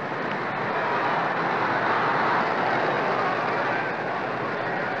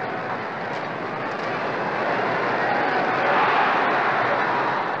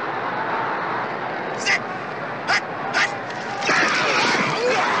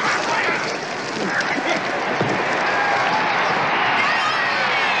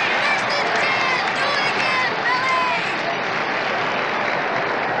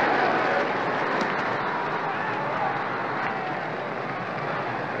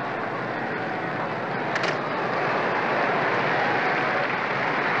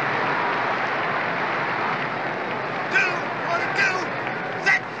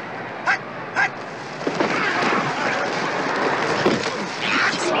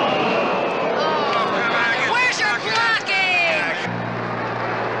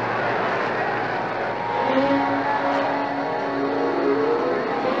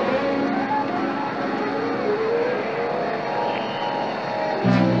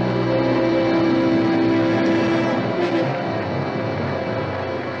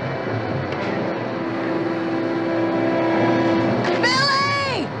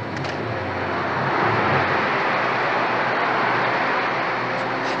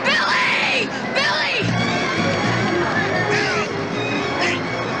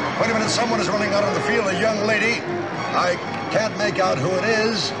 minute, someone is running out on the field, a young lady. I can't make out who it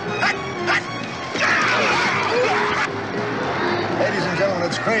is. Ladies and gentlemen,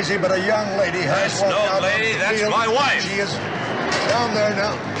 it's crazy, but a young lady has That's walked no out lady, on the that's field. my wife. She is down there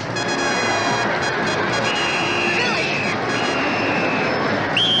now.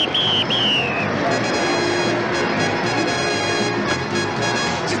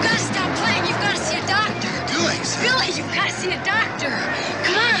 You've got to stop playing. You've got to see a doctor. Billy, you've got to see a doctor.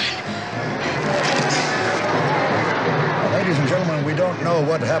 Come on. Ladies and gentlemen, we don't know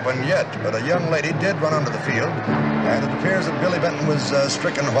what happened yet, but a young lady did run onto the field, and it appears that Billy Benton was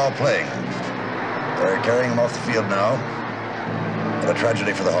stricken while playing. They're carrying him off the field now. What a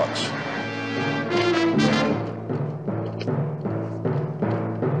tragedy for the Hawks.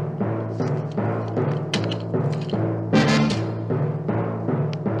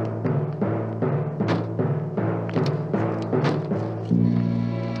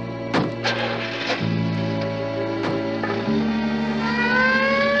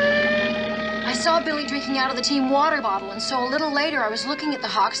 I saw Billy drinking out of the team water bottle, and so a little later I was looking at the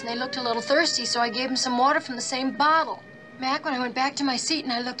Hawks, and they looked a little thirsty, so I gave them some water from the same bottle. Mac, when I went back to my seat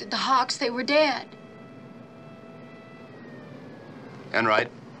and I looked at the Hawks, they were dead.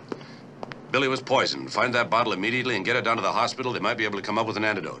 Enright, Billy was poisoned. Find that bottle immediately and get it down to the hospital. They might be able to come up with an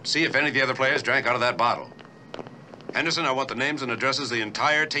antidote. See if any of the other players drank out of that bottle. Henderson, I want the names and addresses of the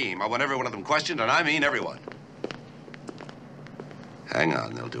entire team. I want every one of them questioned, and I mean everyone. Hang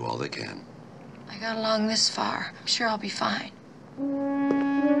on, they'll do all they can. I got along this far. I'm sure I'll be fine.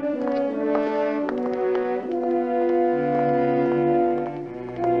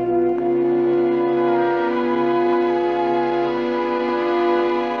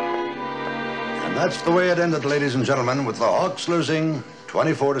 And that's the way it ended, ladies and gentlemen, with the Hawks losing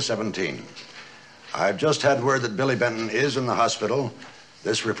 24-17. I've just had word that Billy Benton is in the hospital.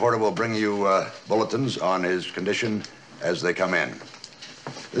 This reporter will bring you bulletins on his condition as they come in.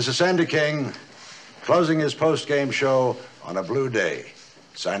 This is Sandy King, closing his post-game show on a blue day.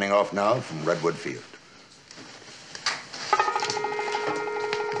 Signing off now from Redwood Field.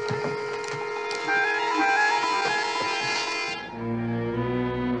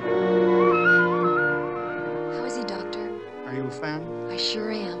 How is he, Doctor? Are you a fan? I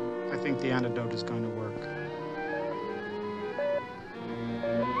sure am. I think the antidote is going to work.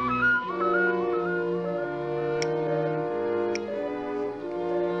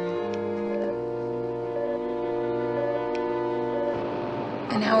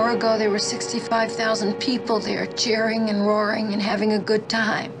 An hour ago, there were 65,000 people there cheering and roaring and having a good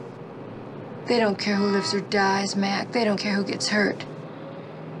time. They don't care who lives or dies, Mac. They don't care who gets hurt.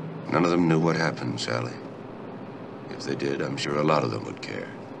 None of them knew what happened, Sally. If they did, I'm sure a lot of them would care.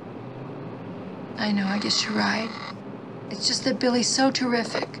 I know, I guess you're right. It's just that Billy's so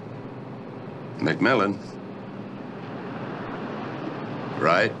terrific. McMillan.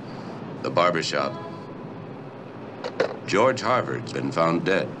 Right? The barber shop. George Harvard's been found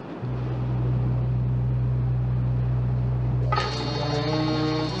dead.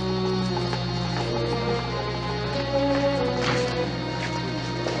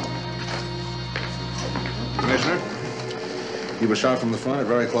 Commissioner, he was shot from the front at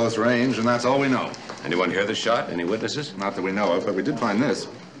very close range, and that's all we know. Anyone hear the shot? Any witnesses? Not that we know of, but we did find this.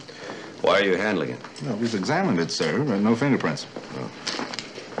 Why are you handling it? No, we've examined it, sir, but no fingerprints. Oh.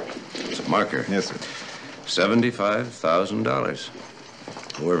 It's a marker. Yes, sir. $75,000.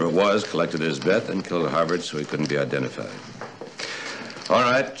 Whoever it was collected his bet and killed Harvard so he couldn't be identified. All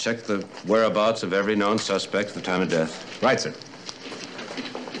right, check the whereabouts of every known suspect at the time of death. Right, sir.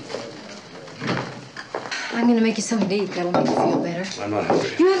 I'm going to make you something to eat. That'll make you feel better. I'm not hungry.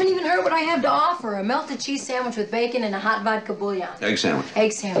 You haven't even heard what I have to offer. A melted cheese sandwich with bacon and a hot vodka bouillon. Egg sandwich.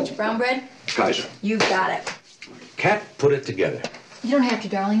 Egg sandwich. Brown bread? Kaiser. You've got it. Can't put it together. You don't have to,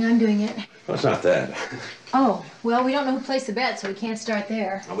 darling. I'm doing it. Well, it's not that. Oh, well, we don't know who placed the bet, so we can't start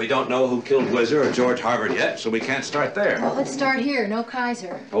there. We don't know who killed Whizzer or George Harvard yet, so we can't start there. Well, let's start here. No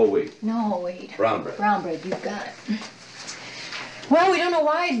Kaiser. Oh, wait. No whole wheat. Brown bread. Brown bread. You've got it. Well, we don't know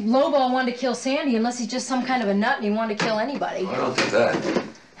why Lowball wanted to kill Sandy unless he's just some kind of a nut and he wanted to kill anybody. I don't think that.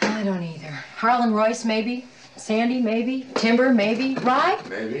 I don't either. Harlan Royce, maybe. Sandy, maybe. Timber, maybe. Right?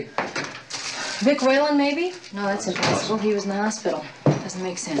 Maybe. Vic Whalen, maybe? No, that's impossible. He was in the hospital. Doesn't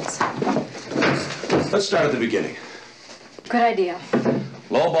make sense. Let's start at the beginning. Good idea.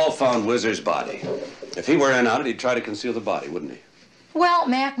 Lowball found Whizzer's body. If he were in on it, he'd try to conceal the body, wouldn't he? Well,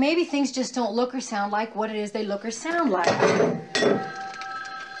 Mac, maybe things just don't look or sound like what it is they look or sound like.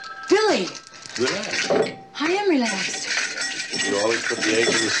 Billy! Relax. I am relaxed. You always put the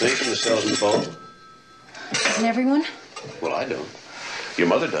eggs in the sink and the cells in the bowl? Isn't everyone? Well, I don't. Your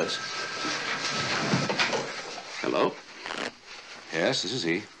mother does. Hello? Yes, this is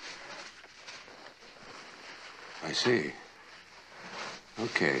he. I see.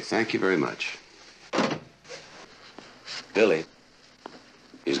 Okay, thank you very much. Billy,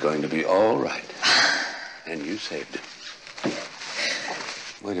 he's going to be all right. And you saved him.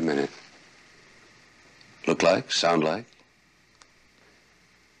 Wait a minute. Look like, sound like?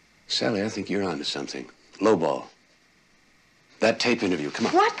 Sally, I think you're onto something. Lowball. That tape interview, come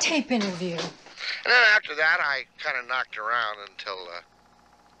on. What tape interview? And then after that, I kind of knocked around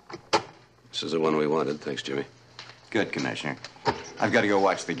until, This is the one we wanted. Thanks, Jimmy. Good, Commissioner. I've got to go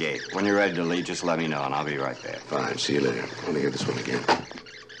watch the gate. When you're ready to leave, just let me know, and I'll be right there. Fine. See you later. I want to hear this one again.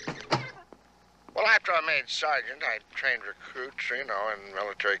 well, after I made sergeant, I trained recruits, you know, in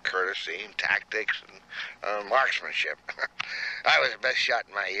military courtesy, tactics, and marksmanship. I was the best shot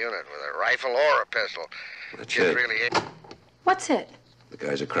in my unit with a rifle or a pistol. That's Kids it. really ate. What's it? The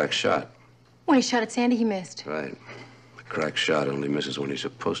guy's a crack shot. When he shot at Sandy, he missed. Right. A crack shot only misses when he's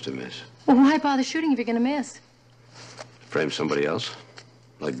supposed to miss. Well, why bother shooting if you're going to miss? Frame somebody else?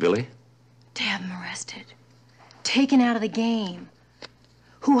 Like Billy? To have him arrested. Taken out of the game.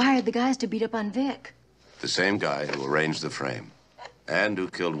 Who hired the guys to beat up on Vic? The same guy who arranged the frame. And who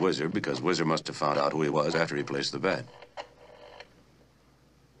killed Whizzer because Whizzer must have found out who he was after he placed the bet.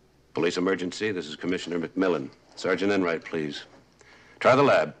 Police emergency. This is Commissioner McMillan. Sergeant Enright, please. Try the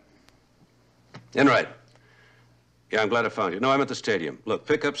lab. Enright. Yeah, I'm glad I found you. No, I'm at the stadium. Look,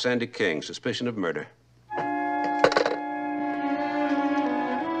 pick up Sandy King. Suspicion of murder.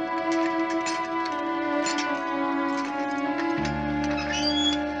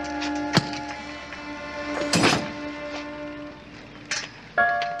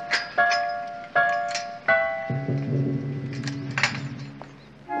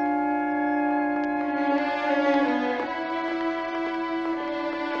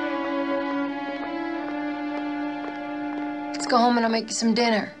 Go home and I'll make you some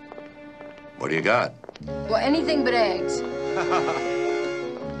dinner. What do you got? Well, anything but eggs.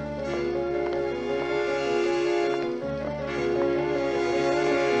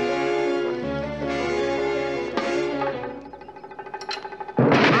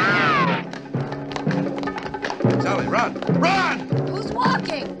 Sally, run! Run! Who's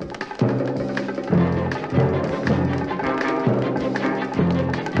walking?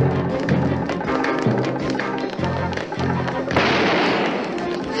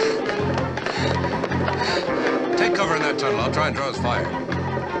 Cover in that tunnel. I'll try and draw his fire.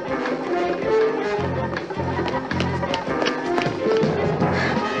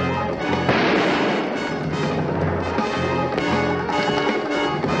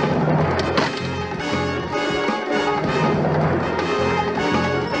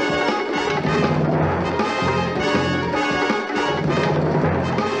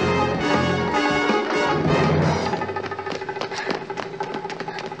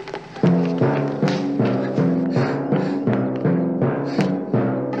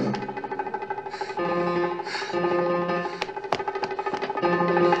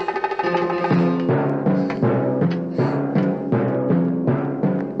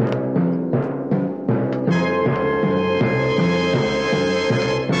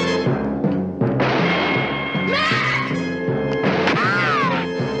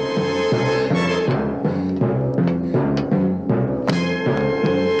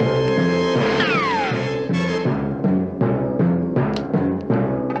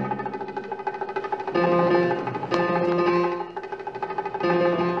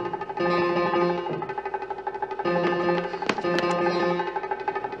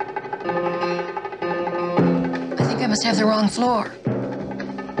 Must have the wrong floor.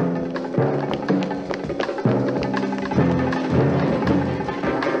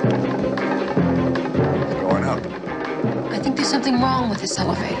 Going up. I think there's something wrong with this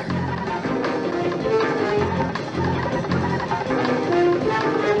elevator.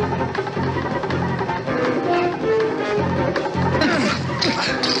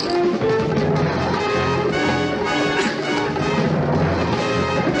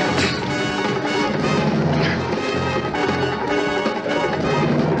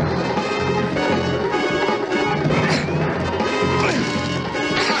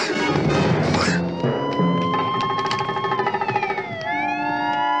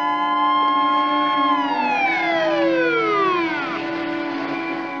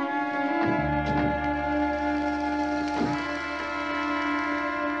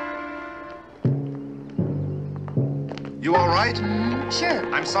 You all right?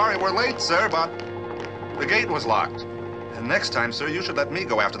 Sure. I'm sorry we're late, sir, but the gate was locked. And next time, sir, you should let me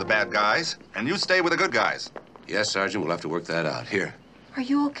go after the bad guys, and you stay with the good guys. Yes, Sergeant, we'll have to work that out. Here, Are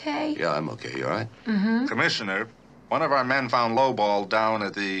you okay? Yeah, I'm okay. You all right? Mm-hmm. Commissioner, one of our men found Lowball down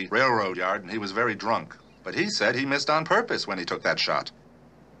at the railroad yard, and he was very drunk. But he said he missed on purpose when he took that shot.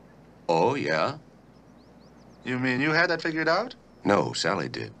 Oh, yeah? You mean you had that figured out? No, Sally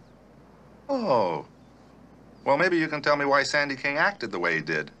did. Oh. Well, maybe you can tell me why Sandy King acted the way he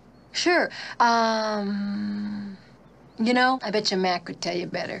did. Sure. You know, I bet you Mac could tell you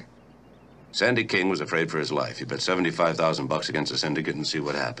better. Sandy King was afraid for his life. He bet $75,000 against the syndicate and see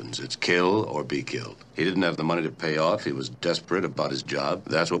what happens. It's kill or be killed. He didn't have the money to pay off. He was desperate about his job.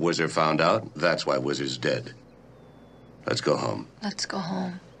 That's what Whizzer found out. That's why Whizzer's dead. Let's go home. Let's go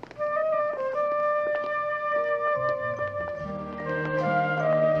home.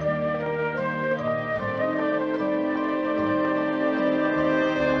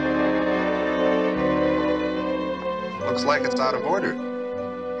 Looks like it's out of order.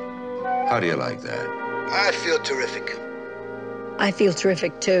 How do you like that? I feel terrific. I feel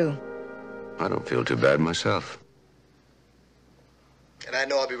terrific, too. I don't feel too bad myself. And I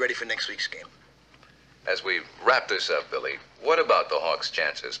know I'll be ready for next week's game. As we wrap this up, Billy, what about the Hawks'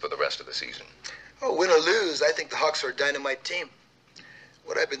 chances for the rest of the season? Oh, win or lose, I think the Hawks are a dynamite team.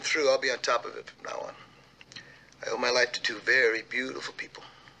 What I've been through, I'll be on top of it from now on. I owe my life to two very beautiful people.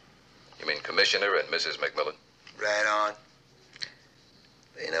 You mean Commissioner and Mrs. McMillan? Right on.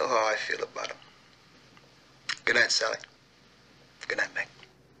 They know how I feel about them. Good night, Sally. Good night, Mac.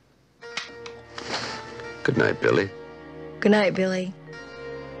 Good night, Billy. Good night, Billy.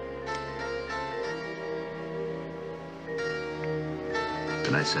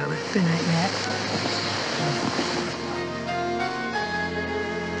 Good night, Sally. Good night, Matt.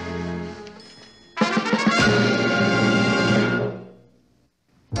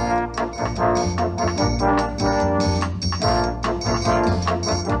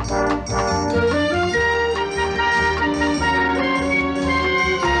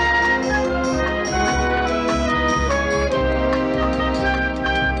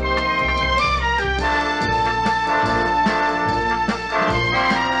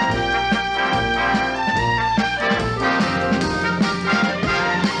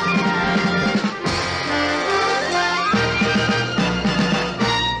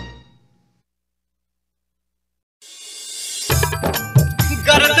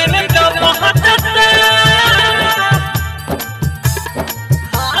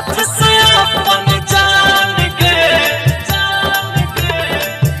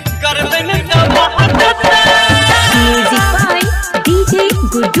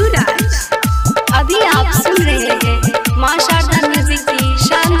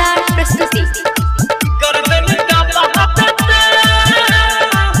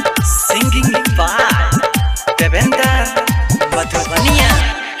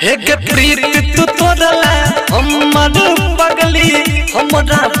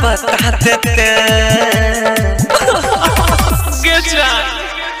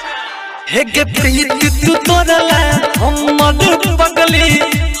 हेगे प्रीत तू तोरला हमर पगली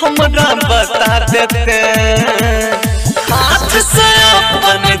हमरा बता देते हाथ से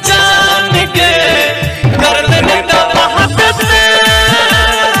अपन जान के कर देने दबा देते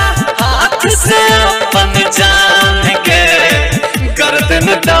हाथ से अपन जान के कर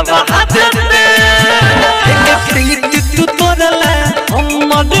देने दबा देते हेगे प्रीत तू तोरला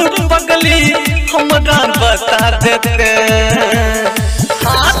हमर पगली हमरा बता देते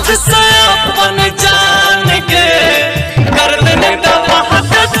हाथ से अपन जान के कर देने दबा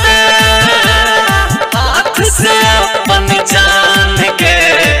देते हाथ से अपन जान के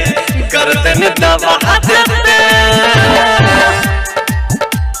कर देने दबा देते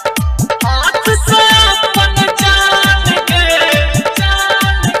हाथ से अपन जान के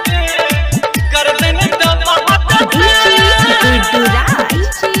कर देने दबा देते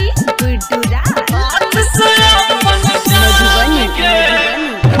हाथ से अपन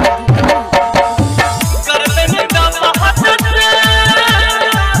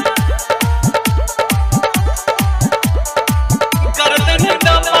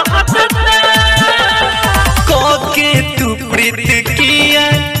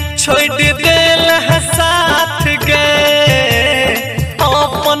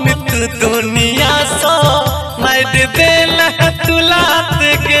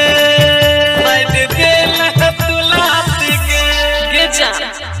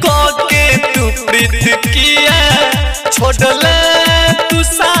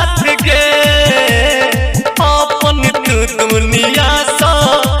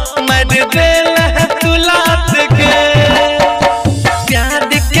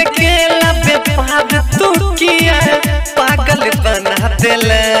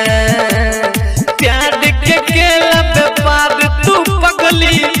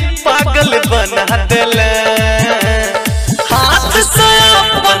पागल बना देले हाथ से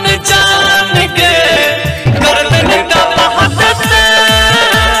अपन जान के गर्दन दबा देते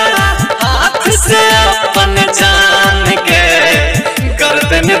हाथ से अपन जान के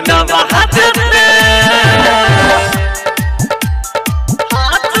गर्दन दबा देते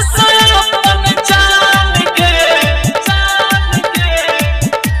हाथ से अपन जान के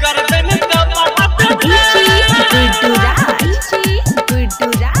गर्दन दबा देते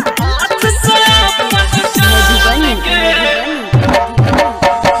हाथ से अपन जान के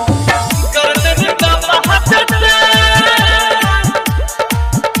गर्दन दबा देते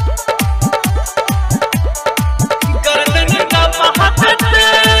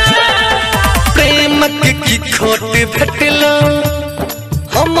प्रेमक की खोट भेटलो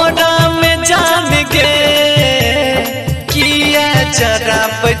हमरा में जान गे किया जरा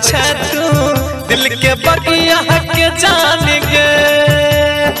पछा तू दिल के बगिया के जान गे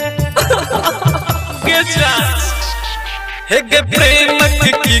प्रेमक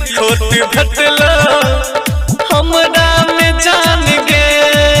की खोट भेटलो हमरा में जान गे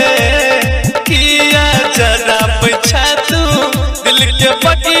किया जरा पछा तू दिल के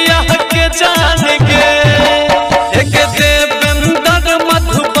बगिया के जान गे एक देवेंद्र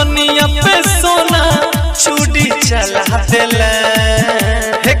मधुबनिया पे सोना चूड़ी चला देले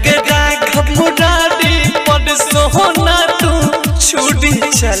एक राघव मुरारी पर सोना तू चूड़ी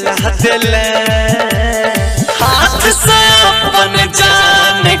चला देले हाथ से अपन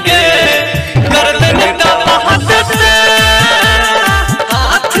जान के गर्दन दबा देते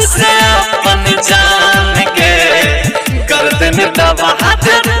हाथ से अपन जान के गर्दन दबा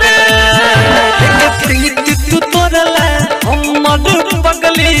देते प्रीत तू तोरला हमर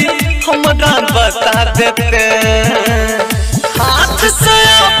पगली हमरा बता देते हाथ से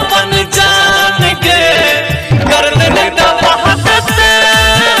अपन जान के गर्दन दबा देते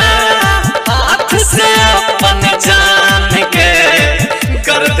हाथ से अपन जान के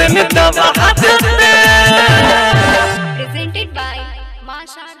गर्दन दबा देते Presented by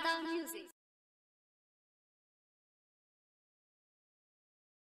Masharda Music.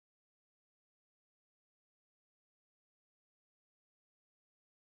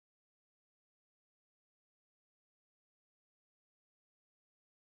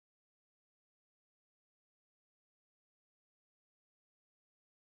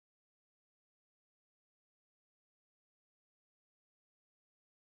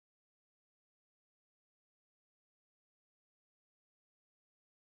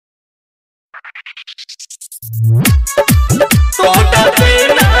 तोड़ा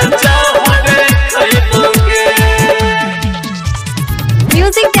देना चाहते खरीदोगे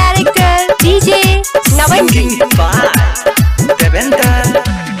Music Director DJ Navanji. Devendra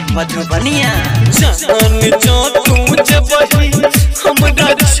Madhubania जान जो तू जबही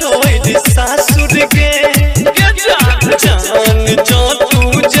हमरा छोड़ सासुर के जान जो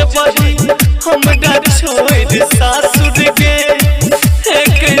तू जबही हमरा छोड़ सासुर के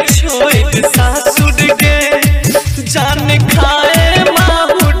एक छोड़ सासुर के जान खाए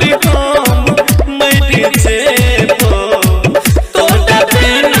माहुड हम मर जेबो तोड़ा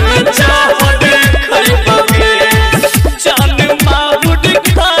बिना चाहत खरीदोगे जान माहुड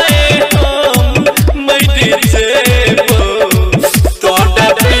खाए हम मर जेबो तोड़ा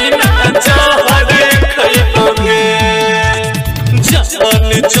बिना चाहत खरीदोगे जान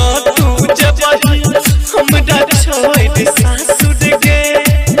जो तू जबही हमरा छोड़ सासुर के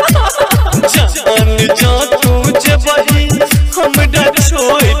जान जो तू जबही हमरा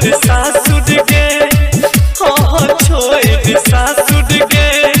छोड़ सासुर के हाँ छोड़ सासुर के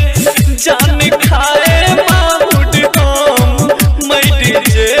जान खाए माहुड हम मर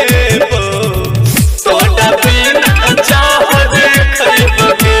जेबो तोड़ा बिना चाहत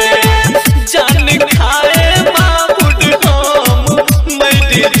खरीदोगे जान खाए माहुड हम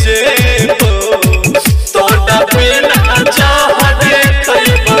मर जेबो तोड़ा बिना चाहत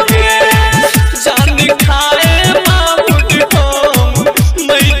खरीदोगे जान खाए माहुड हम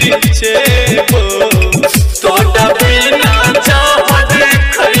मर जेबो तोड़ा बिना चाहत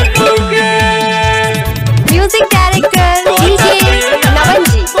खरीदोगे Music Director DJ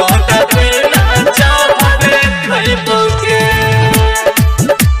Navanji. तोड़ा बिना चाहत खरीदोगे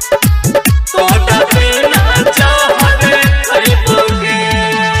तोड़ा बिना चाहत खरीदोगे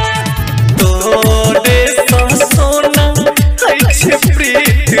तोड़े सोना ऐसे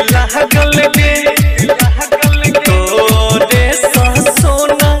प्रीत लागल गे तोड़े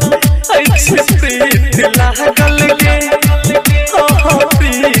सोना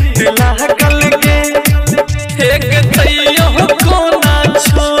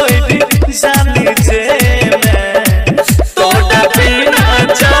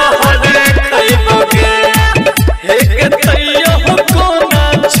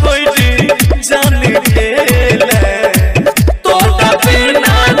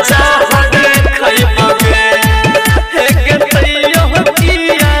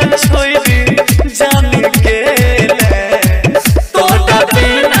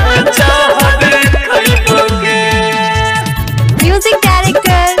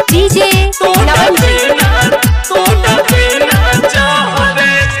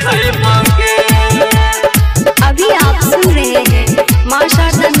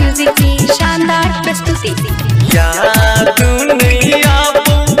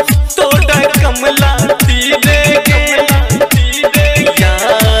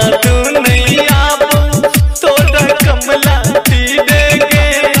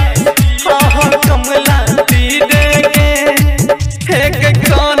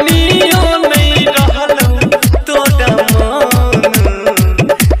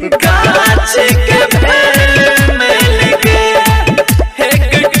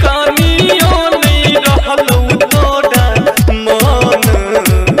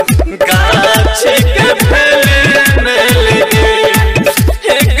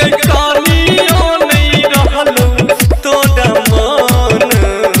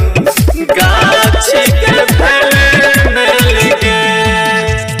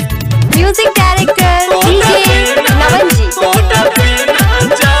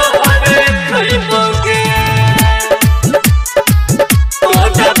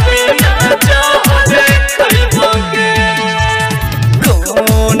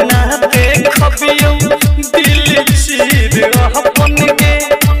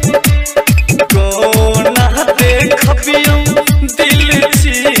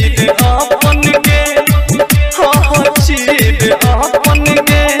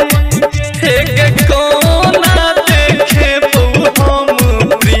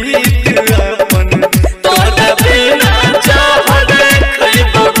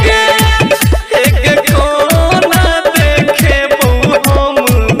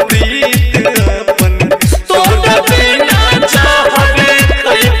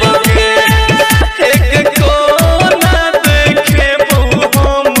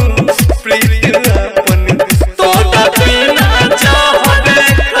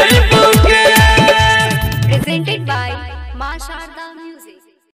Ma Sharda Music.